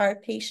case our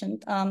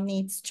patient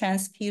needs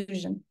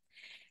transfusion.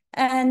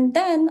 And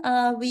then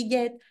we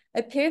get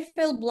a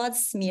peripheral blood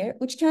smear,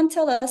 which can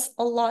tell us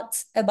a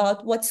lot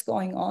about what's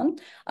going on.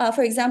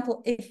 For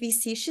example, if we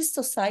see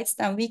schistocytes,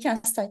 then we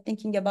can start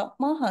thinking about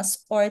MAHAs,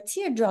 or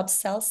teardrop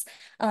cells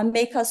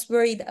make us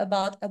worried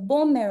about a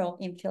bone marrow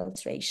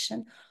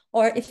infiltration.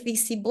 Or if we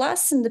see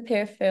blasts in the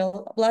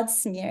peripheral blood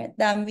smear,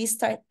 then we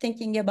start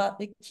thinking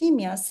about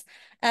leukemias.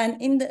 And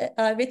in the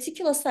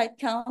reticulocyte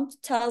count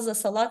tells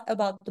us a lot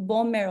about the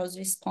bone marrow's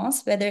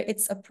response, whether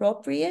it's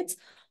appropriate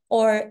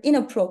or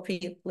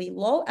inappropriately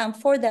low. And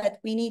for that,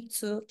 we need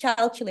to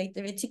calculate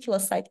the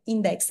reticulocyte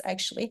index,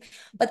 actually.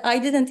 But I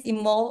didn't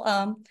involve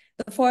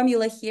the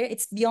formula here.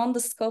 It's beyond the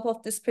scope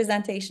of this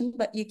presentation,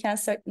 but you can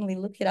certainly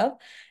look it up.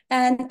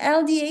 And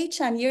LDH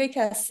and uric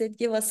acid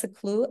give us a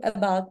clue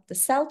about the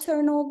cell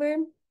turnover.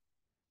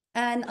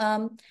 And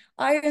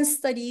iron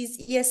studies,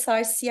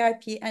 ESR,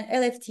 CRP, and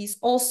LFTs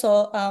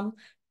also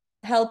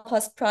help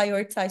us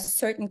prioritize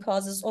certain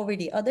causes over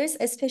the others,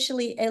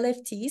 especially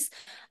LFTs.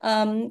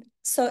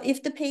 So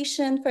if the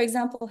patient, for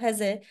example,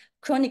 has a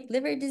chronic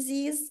liver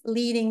disease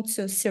leading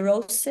to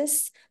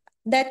cirrhosis,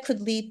 that could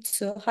lead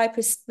to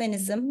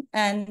hypersplenism,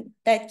 and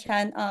that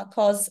can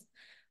cause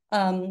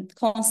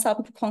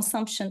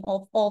consumption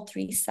of all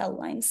three cell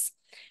lines.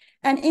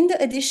 And in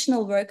the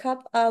additional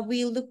workup,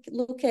 we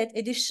look at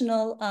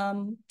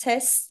additional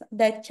tests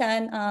that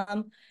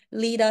can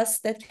lead us,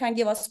 that can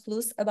give us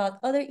clues about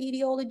other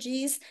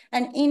etiologies.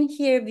 And in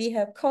here, we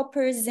have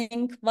copper,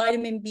 zinc,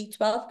 vitamin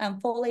B12,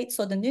 and folate,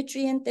 so the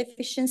nutrient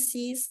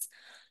deficiencies.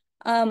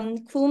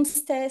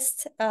 Coombs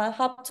test,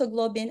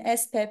 haptoglobin,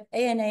 SPEP,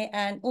 ANA,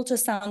 and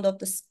ultrasound of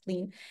the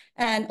spleen.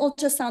 And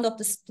ultrasound of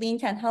the spleen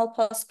can help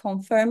us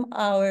confirm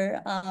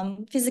our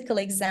physical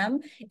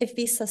exam. If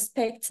we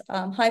suspect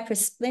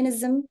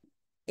hypersplenism,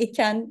 it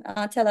can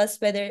tell us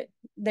whether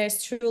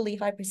there's truly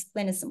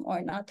hypersplenism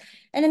or not.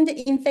 And in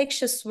the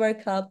infectious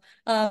workup,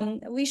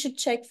 we should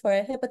check for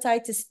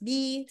hepatitis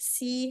B,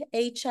 C,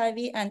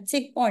 HIV, and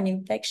tick-borne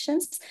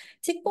infections.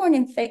 Tick-borne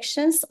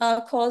infections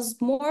cause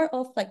more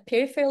of like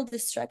peripheral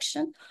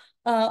destruction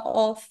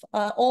of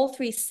all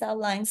three cell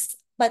lines,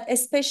 but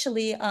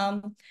especially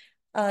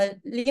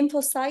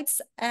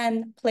lymphocytes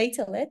and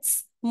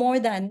platelets,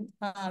 more than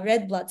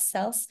red blood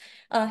cells.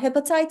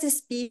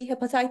 Hepatitis B,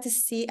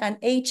 hepatitis C, and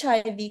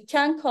HIV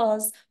can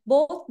cause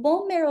both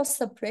bone marrow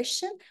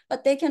suppression,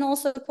 but they can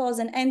also cause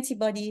an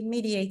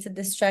antibody-mediated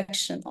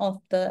destruction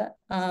of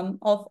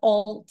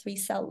all three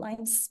cell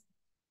lines.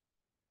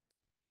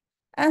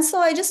 And so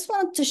I just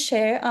wanted to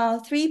share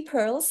three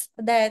pearls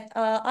that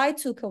I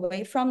took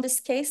away from this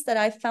case that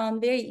I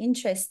found very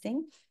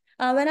interesting.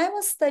 When I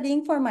was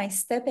studying for my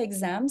STEP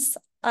exams,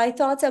 I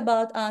thought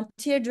about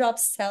teardrop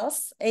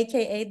cells,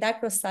 aka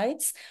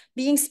dacrocytes,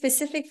 being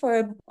specific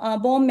for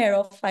bone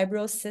marrow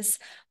fibrosis.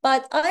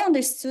 But I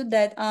understood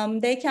that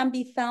they can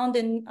be found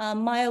in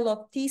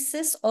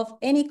myelopathies of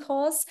any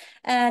cause.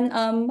 And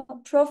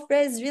Prof.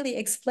 Rez really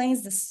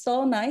explains this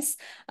so nice.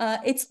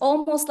 It's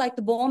almost like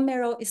the bone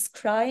marrow is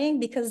crying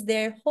because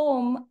their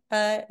home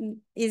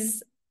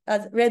is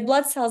red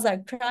blood cells are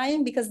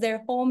crying because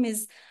their home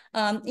is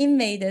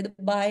invaded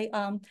by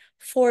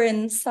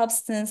foreign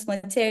substance,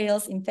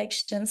 materials,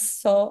 infections.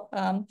 So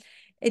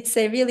it's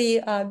a really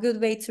good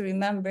way to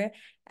remember.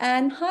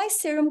 And high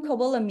serum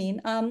cobalamin,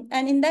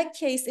 and in that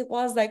case, it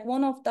was like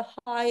one of the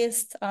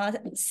highest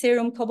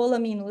serum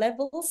cobalamin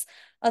levels,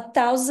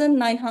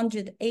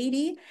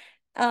 1,980.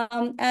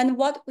 And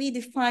what we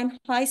define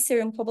high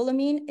serum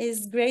cobalamin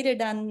is greater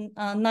than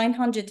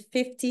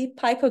 950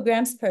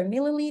 picograms per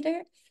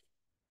milliliter.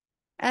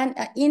 And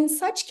in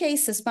such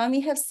cases, when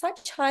we have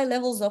such high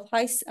levels of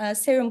high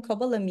serum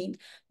cobalamin,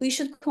 we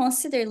should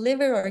consider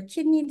liver or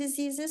kidney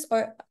diseases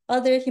or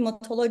other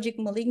hematologic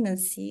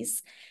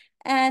malignancies.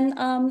 And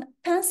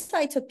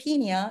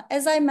pancytopenia,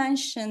 as I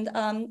mentioned,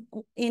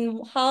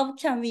 in how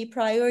can we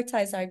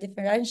prioritize our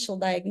differential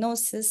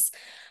diagnosis?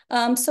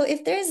 So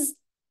if there's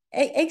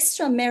an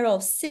extramural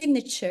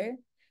signature,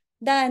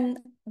 then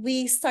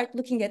we start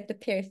looking at the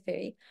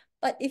periphery.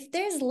 But if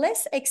there's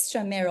less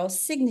extramural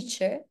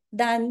signature,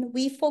 then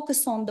we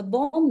focus on the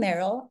bone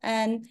marrow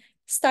and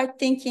start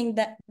thinking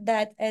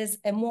that as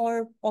a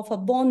more of a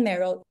bone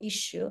marrow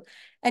issue.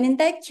 And in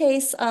that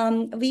case,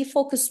 we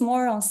focus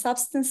more on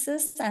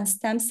substances and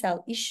stem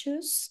cell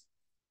issues.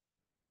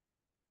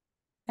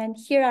 And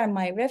here are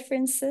my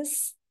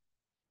references.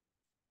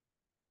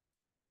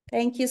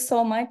 Thank you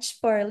so much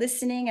for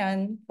listening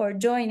and for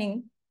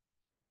joining.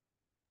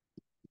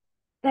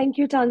 Thank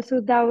you,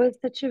 Tansu. That was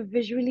such a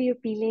visually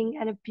appealing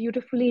and a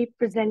beautifully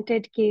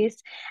presented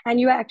case. And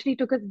you actually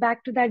took us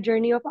back to that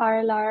journey of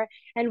RLR.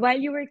 And while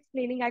you were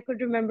explaining, I could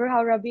remember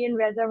how Rabi and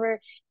Reza were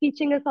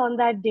teaching us on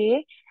that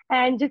day.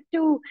 And just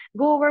to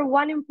go over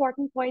one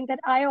important point that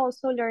I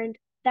also learned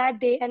that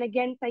day, and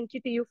again, thank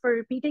you to you for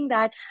repeating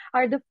that,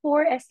 are the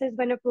four S's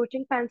when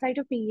approaching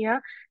pancytopenia.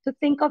 So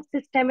think of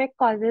systemic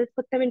causes,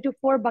 put them into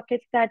four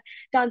buckets that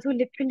Tansu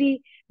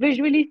literally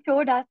visually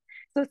showed us.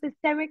 So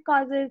systemic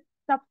causes,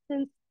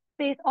 substance,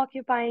 space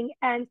occupying,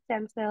 and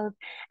stem cells.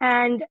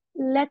 And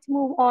let's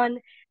move on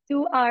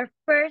to our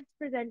first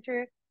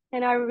presenter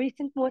and our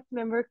recent most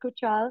member,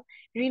 Kuchal.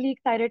 Really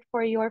excited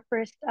for your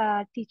first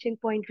teaching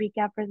point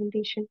recap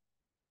presentation.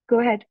 Go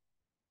ahead.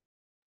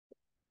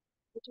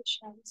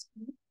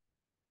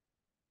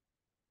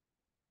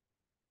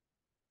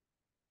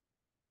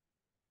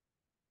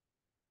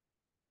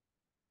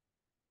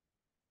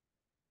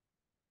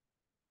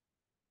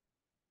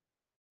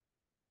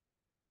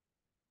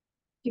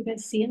 Do you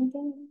guys see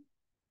anything?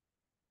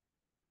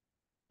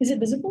 Is it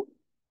visible?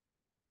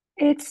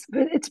 It's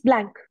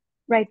blank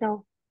right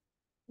now.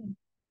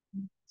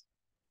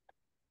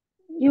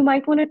 You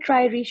might want to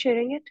try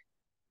resharing it.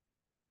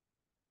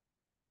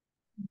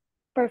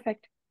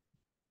 Perfect.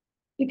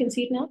 You can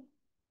see it now?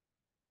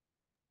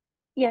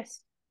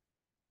 Yes.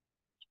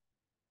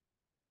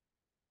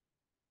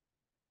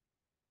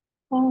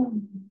 Oh.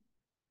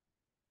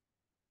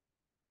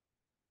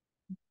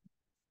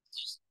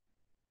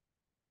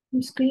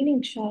 I'm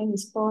screening showing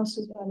is paused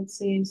is what it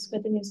says,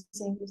 but then you're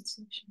saying this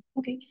section.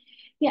 Okay.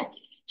 Yeah.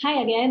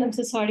 Hi again. I'm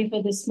so sorry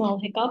for this small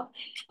hiccup.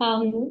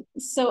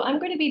 So I'm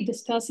going to be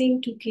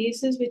discussing two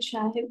cases which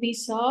we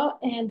saw,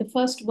 and the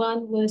first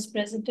one was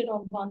presented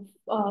on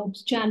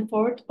Jan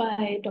 4th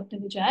by Dr.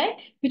 Vijay,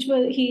 which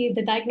was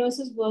the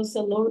diagnosis was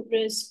a low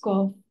risk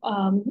of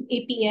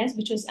APS,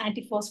 which was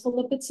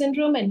antiphospholipid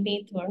syndrome and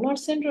May-Thurner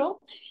syndrome.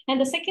 And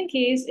the second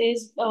case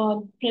is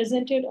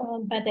presented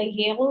by the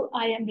Yale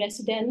IM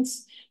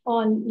residents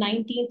on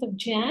 19th of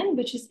Jan,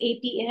 which is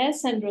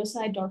APS and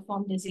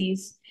Rosai-Dorfman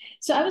disease.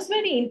 So I was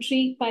very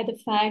intrigued by the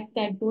fact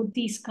that both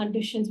these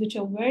conditions, which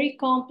are very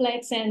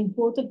complex, and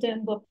both of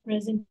them were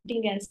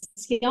presenting as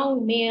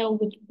young male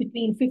with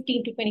between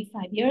 15 to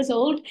 25 years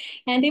old,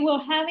 and they were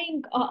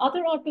having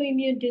other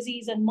autoimmune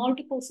disease and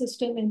multiple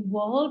system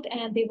involved,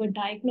 and they were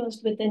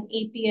diagnosed with an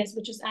APS,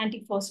 which is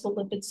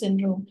antiphospholipid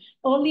syndrome.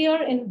 Earlier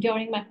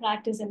during my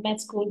practice in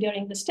med school,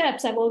 during the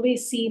steps, I've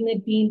always seen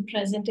it being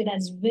presented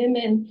as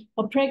women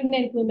or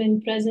pregnant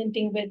women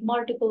presenting with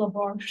multiple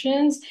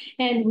abortions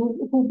and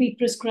who be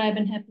prescribed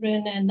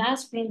heparin and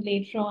aspirin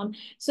later on.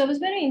 So I was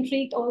very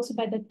intrigued also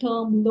by the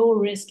term low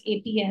risk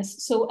APS.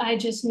 So I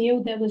just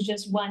knew there was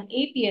just one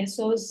APS.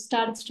 So I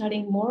started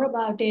studying more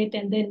about it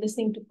and then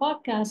listening to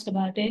podcasts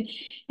about it.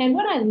 And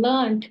what I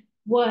learned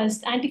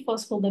was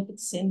antiphospholipid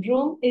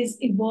syndrome is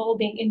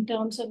evolving in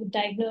terms of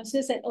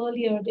diagnosis. And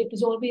earlier, it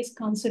was always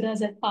considered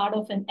as part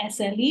of an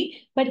SLE,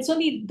 but it's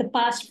only the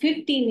past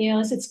 15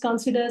 years, it's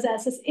considered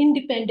as an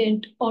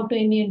independent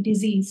autoimmune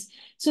disease.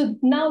 So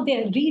now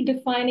they're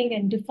redefining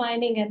and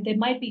defining, and there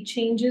might be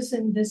changes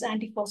in this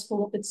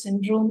antiphospholipid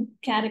syndrome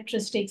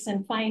characteristics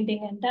and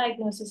finding and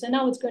diagnosis. And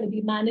now it's going to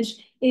be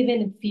managed even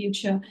in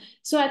future.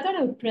 So I thought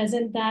I would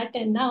present that.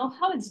 And now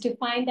how it's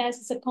defined as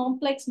it's a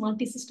complex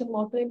multi-system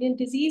autoimmune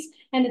disease,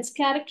 and it's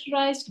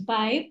characterized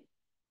by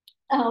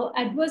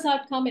adverse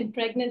outcome in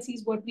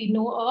pregnancies, what we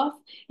know of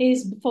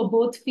is for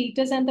both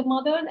fetus and the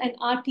mother, and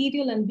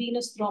arterial and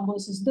venous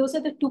thrombosis. Those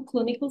are the two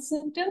clinical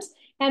symptoms.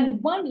 And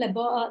one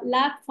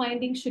lab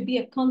finding should be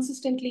a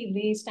consistently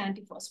raised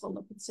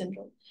antiphospholipid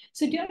syndrome.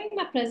 So during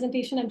my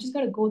presentation, I'm just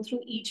going to go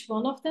through each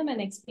one of them and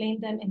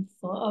explain them in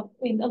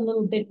a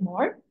little bit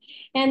more.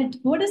 And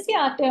what is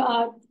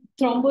the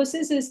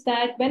thrombosis is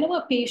that whenever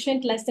a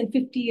patient less than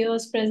 50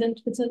 years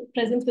presents with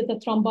a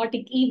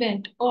thrombotic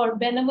event, or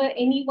whenever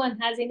anyone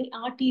has any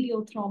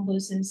arterial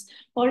thrombosis,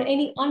 or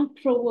any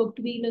unprovoked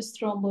venous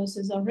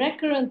thrombosis, or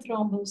recurrent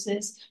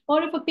thrombosis,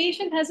 or if a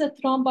patient has a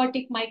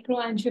thrombotic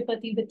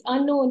microangiopathy with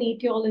unknown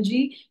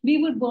etiology,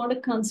 we would want to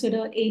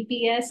consider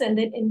APS and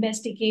then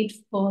investigate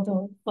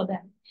further for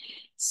them.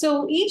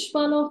 So each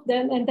one of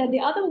them, and then the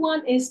other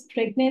one is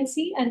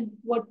pregnancy, and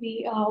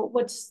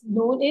what's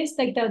known is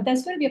like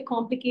there's going to be a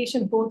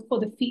complication both for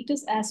the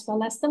fetus as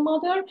well as the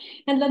mother,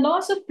 and the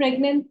loss of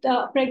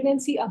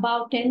pregnancy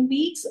about 10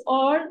 weeks,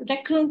 or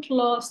recurrent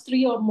loss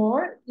 3 or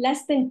more,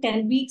 less than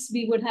 10 weeks,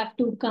 we would have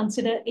to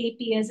consider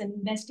APS and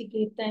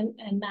investigate them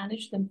and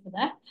manage them for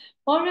that.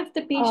 Or if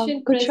the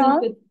patient present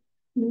Kushal, with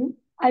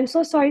I'm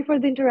so sorry for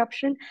the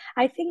interruption.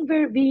 I think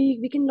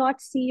we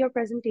cannot see your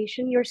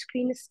presentation. Your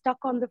screen is stuck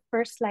on the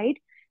first slide.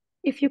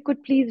 If you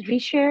could please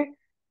reshare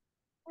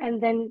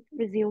and then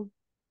resume.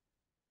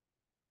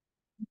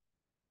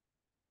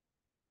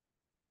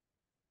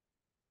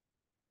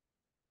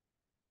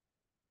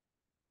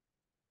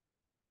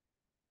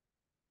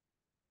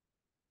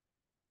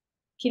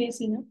 can you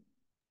see now?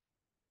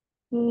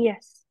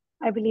 Yes,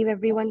 I believe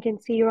everyone can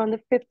see you're on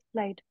the fifth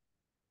slide.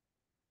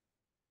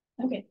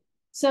 Okay.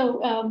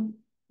 So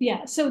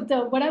yeah, so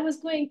what I was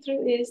going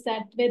through is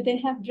that where they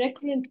have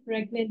recurrent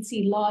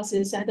pregnancy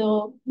losses,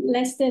 either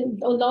less than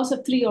or loss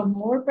of 3 or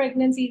more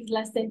pregnancies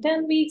less than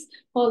 10 weeks,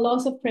 or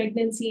loss of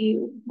pregnancy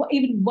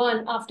even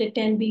one after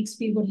 10 weeks,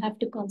 we would have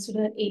to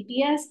consider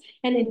APS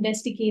and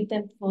investigate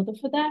them further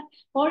for that.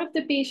 Or if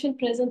the patient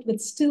present with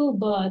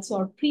stillbirths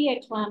or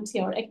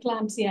preeclampsia or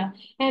eclampsia,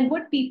 and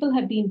what people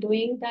have been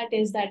doing that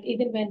is that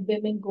even when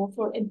women go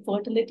for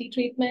infertility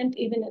treatment,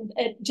 even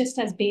just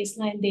as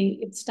baseline, they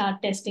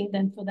start testing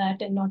them for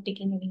that and not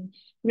taking any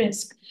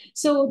risk.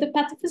 So the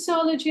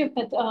pathophysiology of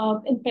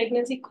in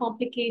pregnancy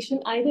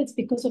complication, either it's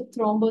because of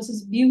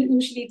thrombosis,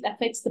 usually it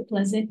affects the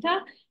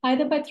placenta,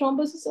 either by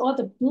thrombosis or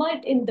the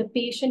blood in the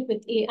patient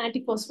with a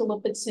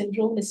antiphospholipid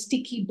syndrome is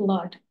sticky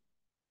blood.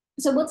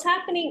 So what's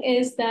happening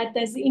is that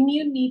there's the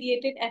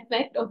immune-mediated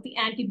effect of the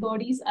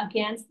antibodies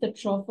against the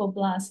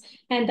trophoblast,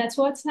 and that's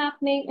what's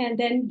happening. And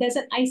then there's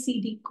an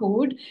ICD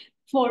code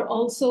for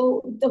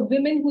also the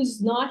women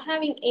who's not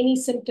having any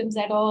symptoms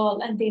at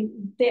all, and they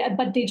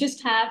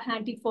just have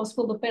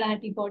antiphospholipid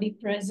antibody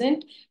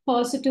present,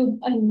 positive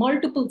in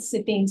multiple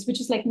sittings, which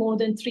is like more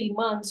than 3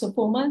 months or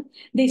 4 months.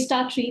 They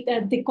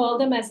call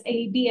them as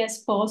ABS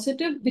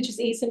positive, which is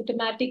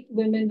asymptomatic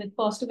women with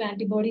positive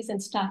antibodies,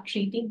 and start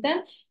treating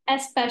them,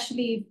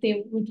 especially if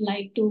they would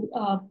like to,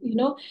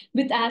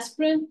 with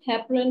aspirin,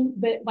 heparin,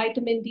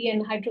 vitamin D,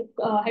 and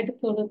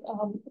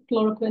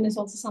hydrochloroquine is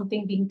also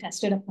something being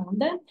tested upon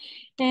them.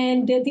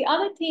 And the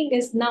other thing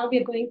is now we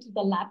are going to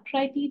the lab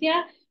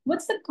criteria.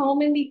 What's the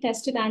commonly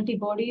tested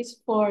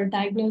antibodies for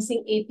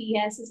diagnosing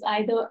APS is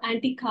either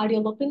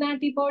anti-cardiolipin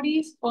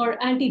antibodies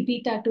or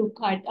anti-beta-2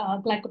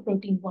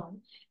 glycoprotein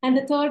 1. And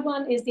the third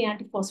one is the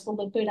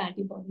antiphospholipid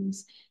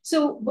antibodies.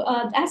 So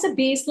as a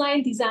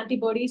baseline, these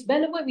antibodies,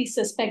 whenever we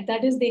suspect,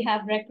 that is, they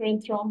have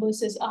recurrent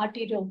thrombosis,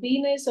 arterial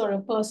venous, or a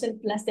person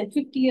less than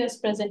 50 years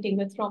presenting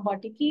with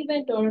thrombotic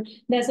event, or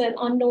there's an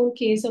unknown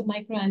case of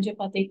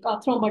microangiopathic,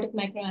 thrombotic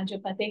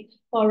microangiopathic,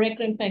 or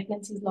recurrent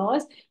pregnancy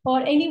loss,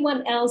 or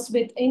anyone else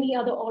with any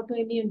other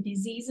autoimmune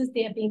diseases,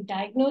 they are being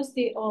diagnosed,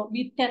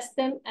 we test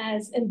them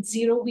as in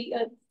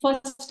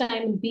first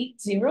time in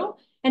week 0,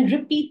 and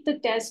repeat the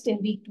test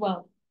in week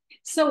 12.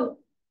 So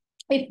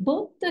if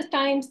both the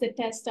times the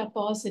tests are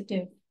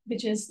positive,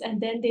 and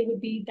then they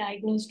would be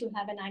diagnosed to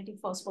have an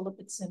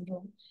antiphospholipid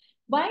syndrome.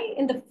 Why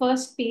in the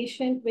first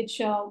patient,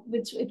 which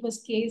it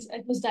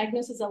was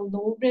diagnosed as a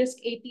low risk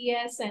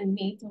APS and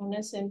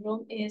May-Thorner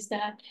syndrome, is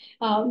that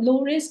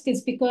low risk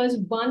is because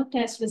one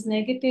test was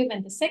negative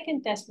and the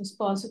second test was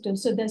positive.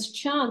 So there's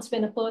chance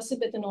when a person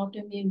with an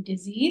autoimmune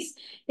disease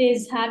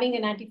is having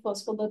an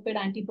antiphospholipid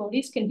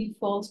antibodies can be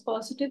false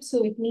positive.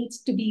 So it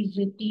needs to be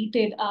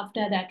repeated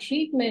after that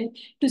treatment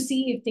to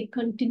see if they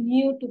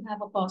continue to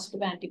have a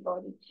positive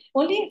antibody.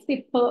 Only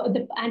if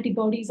the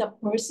antibodies are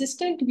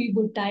persistent, we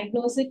would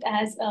diagnose it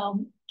as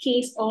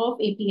case of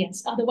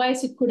APS.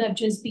 Otherwise, it could have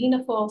just been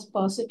a false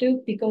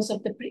positive because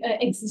of the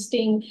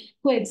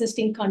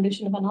coexisting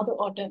condition of another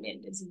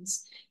autoimmune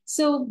disease.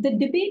 So the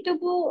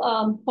debatable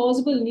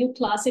possible new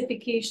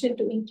classification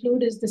to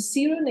include is the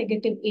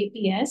seronegative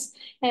APS,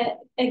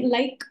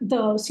 like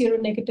the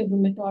seronegative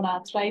rheumatoid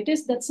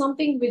arthritis. That's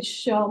something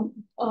which the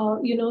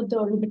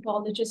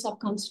rheumatologists are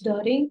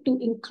considering to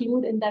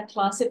include in that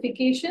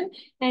classification,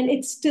 and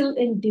it's still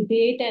in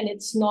debate, and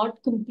it's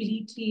not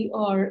completely,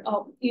 or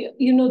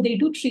they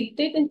do treat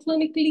it in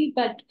clinically,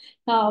 but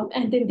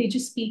and then they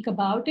just speak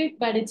about it,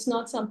 but it's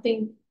not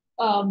something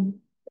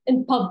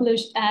and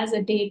published as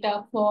a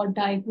data for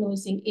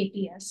diagnosing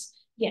APS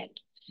yet.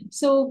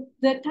 So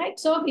the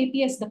types of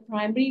APS, the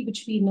primary,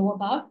 which we know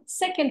about.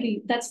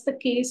 Secondary, that's the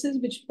cases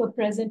which were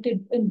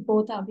presented in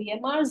both our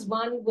VMRs.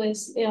 One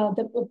was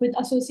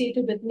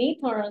associated with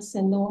Maythorn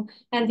syndrome,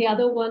 and the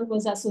other one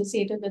was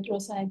associated with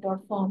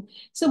Rosai-Dorfman.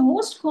 So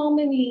most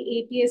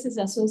commonly, APS is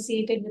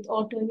associated with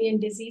autoimmune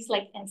disease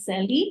like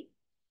SLE,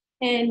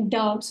 and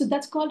so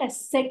that's called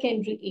as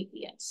secondary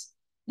APS.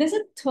 There's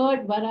a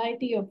third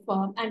variety of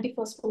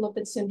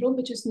antiphospholipid syndrome,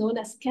 which is known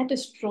as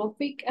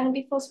catastrophic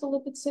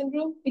antiphospholipid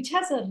syndrome, which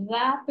has a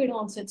rapid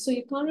onset. So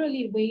you can't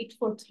really wait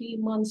for 3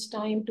 months'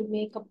 time to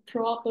make a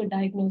proper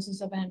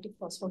diagnosis of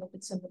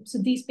antiphospholipid syndrome. So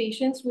these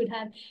patients would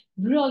have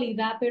really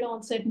rapid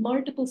onset,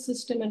 multiple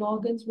system and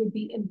organs would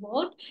be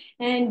involved,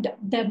 and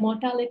their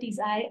mortality is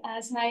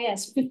as high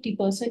as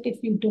 50%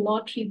 if you do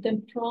not treat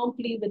them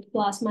promptly with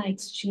plasma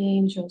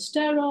exchange or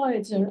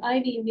steroids or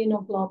IV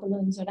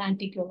immunoglobulins or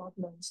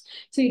anticoagulants.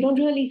 So you don't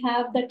really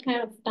have that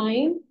kind of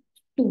time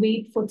to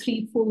wait for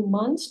 3 full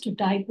months to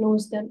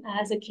diagnose them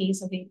as a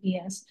case of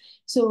APS.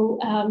 So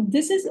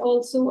this is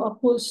also a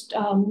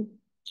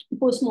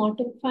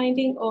post-mortem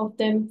finding of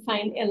them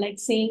like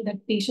saying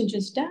that patient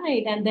just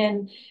died, and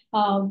then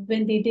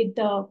when they did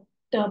the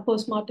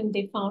post-mortem,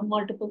 they found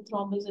multiple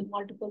thrombosis in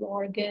multiple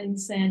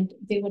organs, and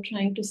they were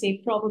trying to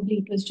say probably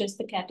it was just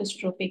the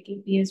catastrophic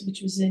APS,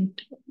 which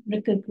wasn't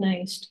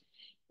recognized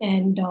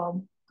and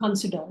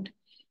considered.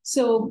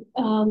 So,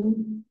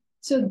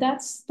 so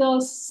that's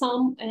the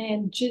sum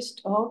and gist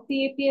of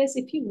the APS.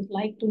 If you would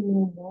like to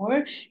know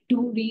more,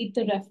 do read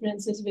the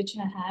references which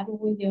I have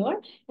over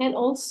here. And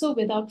also,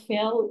 without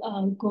fail,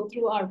 go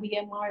through our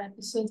VMR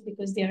episodes,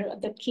 because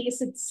the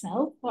case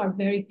itself are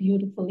very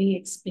beautifully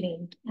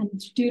explained.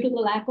 And due to the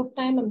lack of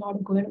time, I'm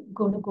not going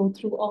to go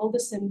through all the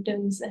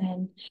symptoms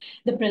and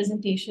the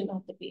presentation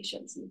of the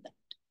patients in that.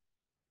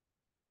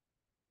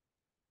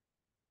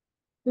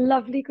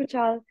 Lovely,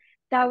 Kuchal.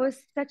 That was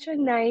such a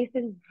nice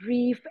and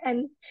brief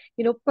and,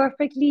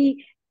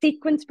 perfectly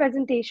sequenced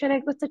presentation.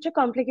 It was such a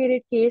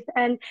complicated case.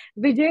 And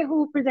Vijay,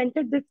 who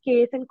presented this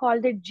case and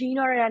called it gene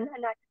or an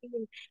anatomy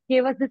and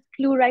gave us this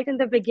clue right in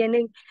the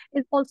beginning,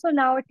 is also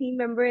now a team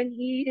member, and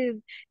he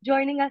is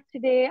joining us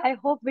today. I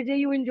hope, Vijay,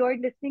 you enjoyed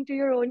listening to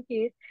your own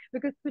case,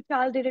 because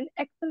Kuchal did an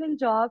excellent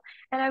job.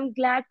 And I'm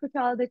glad,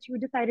 Kuchal, that you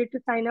decided to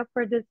sign up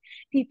for this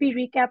TP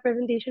recap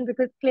presentation,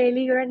 because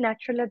clearly you're a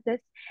natural at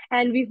this,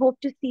 and we hope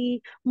to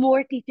see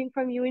more teaching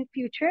from you in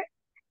future.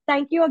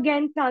 Thank you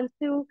again,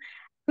 Tansu,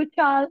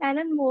 Kuchal, and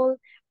Anmol,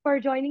 for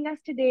joining us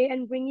today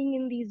and bringing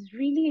in these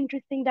really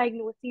interesting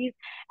diagnoses.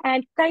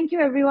 And thank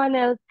you everyone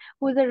else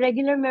who is a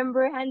regular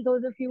member, and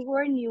those of you who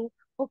are new.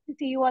 Hope to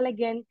see you all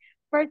again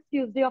first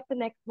Tuesday of the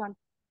next month.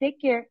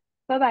 Take care.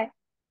 Bye-bye.